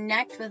 and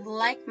connect with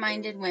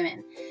like-minded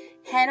women.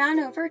 Head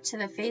on over to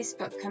the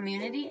Facebook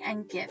community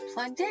and get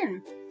plugged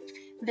in.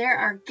 There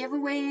are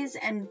giveaways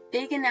and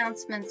big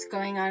announcements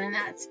going on in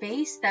that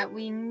space that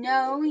we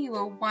know you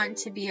will want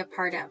to be a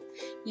part of.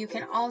 You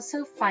can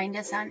also find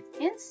us on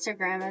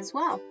Instagram as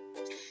well.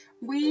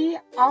 We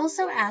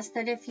also ask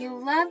that if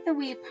you love the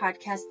We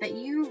Podcast, that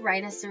you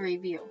write us a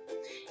review.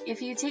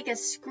 If you take a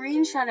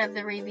screenshot of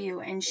the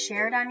review and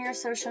share it on your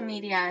social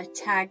media,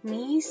 tag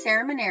me,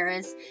 Sarah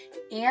Maneras,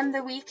 and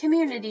the We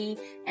Community,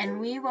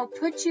 and we will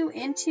put you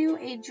into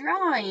a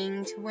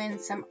drawing to win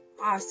some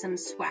awesome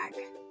swag.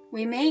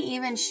 We may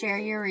even share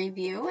your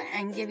review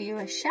and give you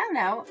a shout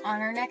out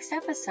on our next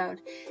episode.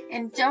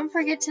 And don't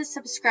forget to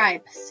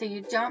subscribe so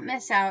you don't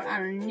miss out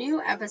on new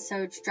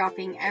episodes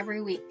dropping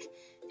every week.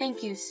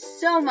 Thank you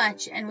so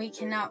much, and we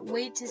cannot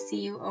wait to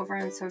see you over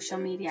on social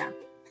media.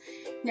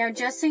 Now,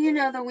 just so you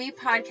know, the We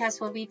Podcast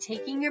will be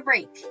taking a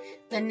break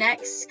the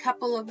next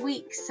couple of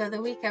weeks. So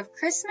the week of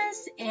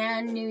Christmas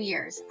and New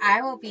Year's,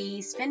 I will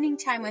be spending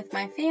time with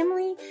my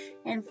family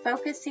and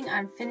focusing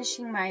on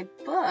finishing my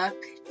book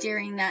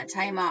during that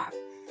time off.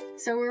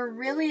 So we're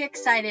really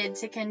excited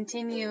to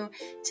continue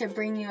to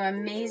bring you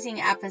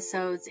amazing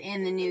episodes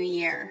in the new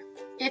year.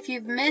 If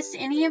you've missed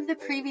any of the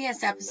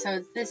previous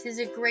episodes, this is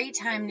a great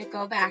time to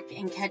go back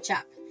and catch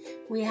up.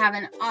 We have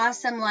an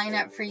awesome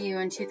lineup for you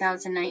in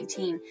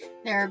 2019.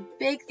 There are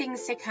big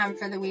things to come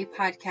for the We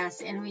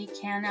Podcast, and we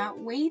cannot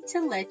wait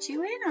to let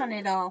you in on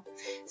it all.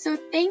 So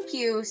thank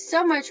you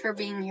so much for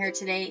being here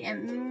today. It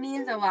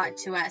means a lot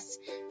to us.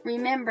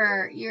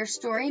 Remember, your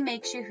story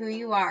makes you who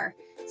you are.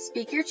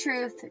 Speak your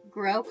truth,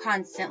 grow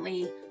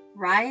constantly,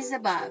 rise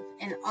above,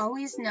 and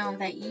always know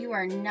that you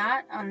are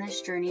not on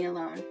this journey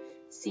alone.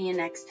 See you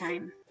next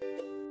time.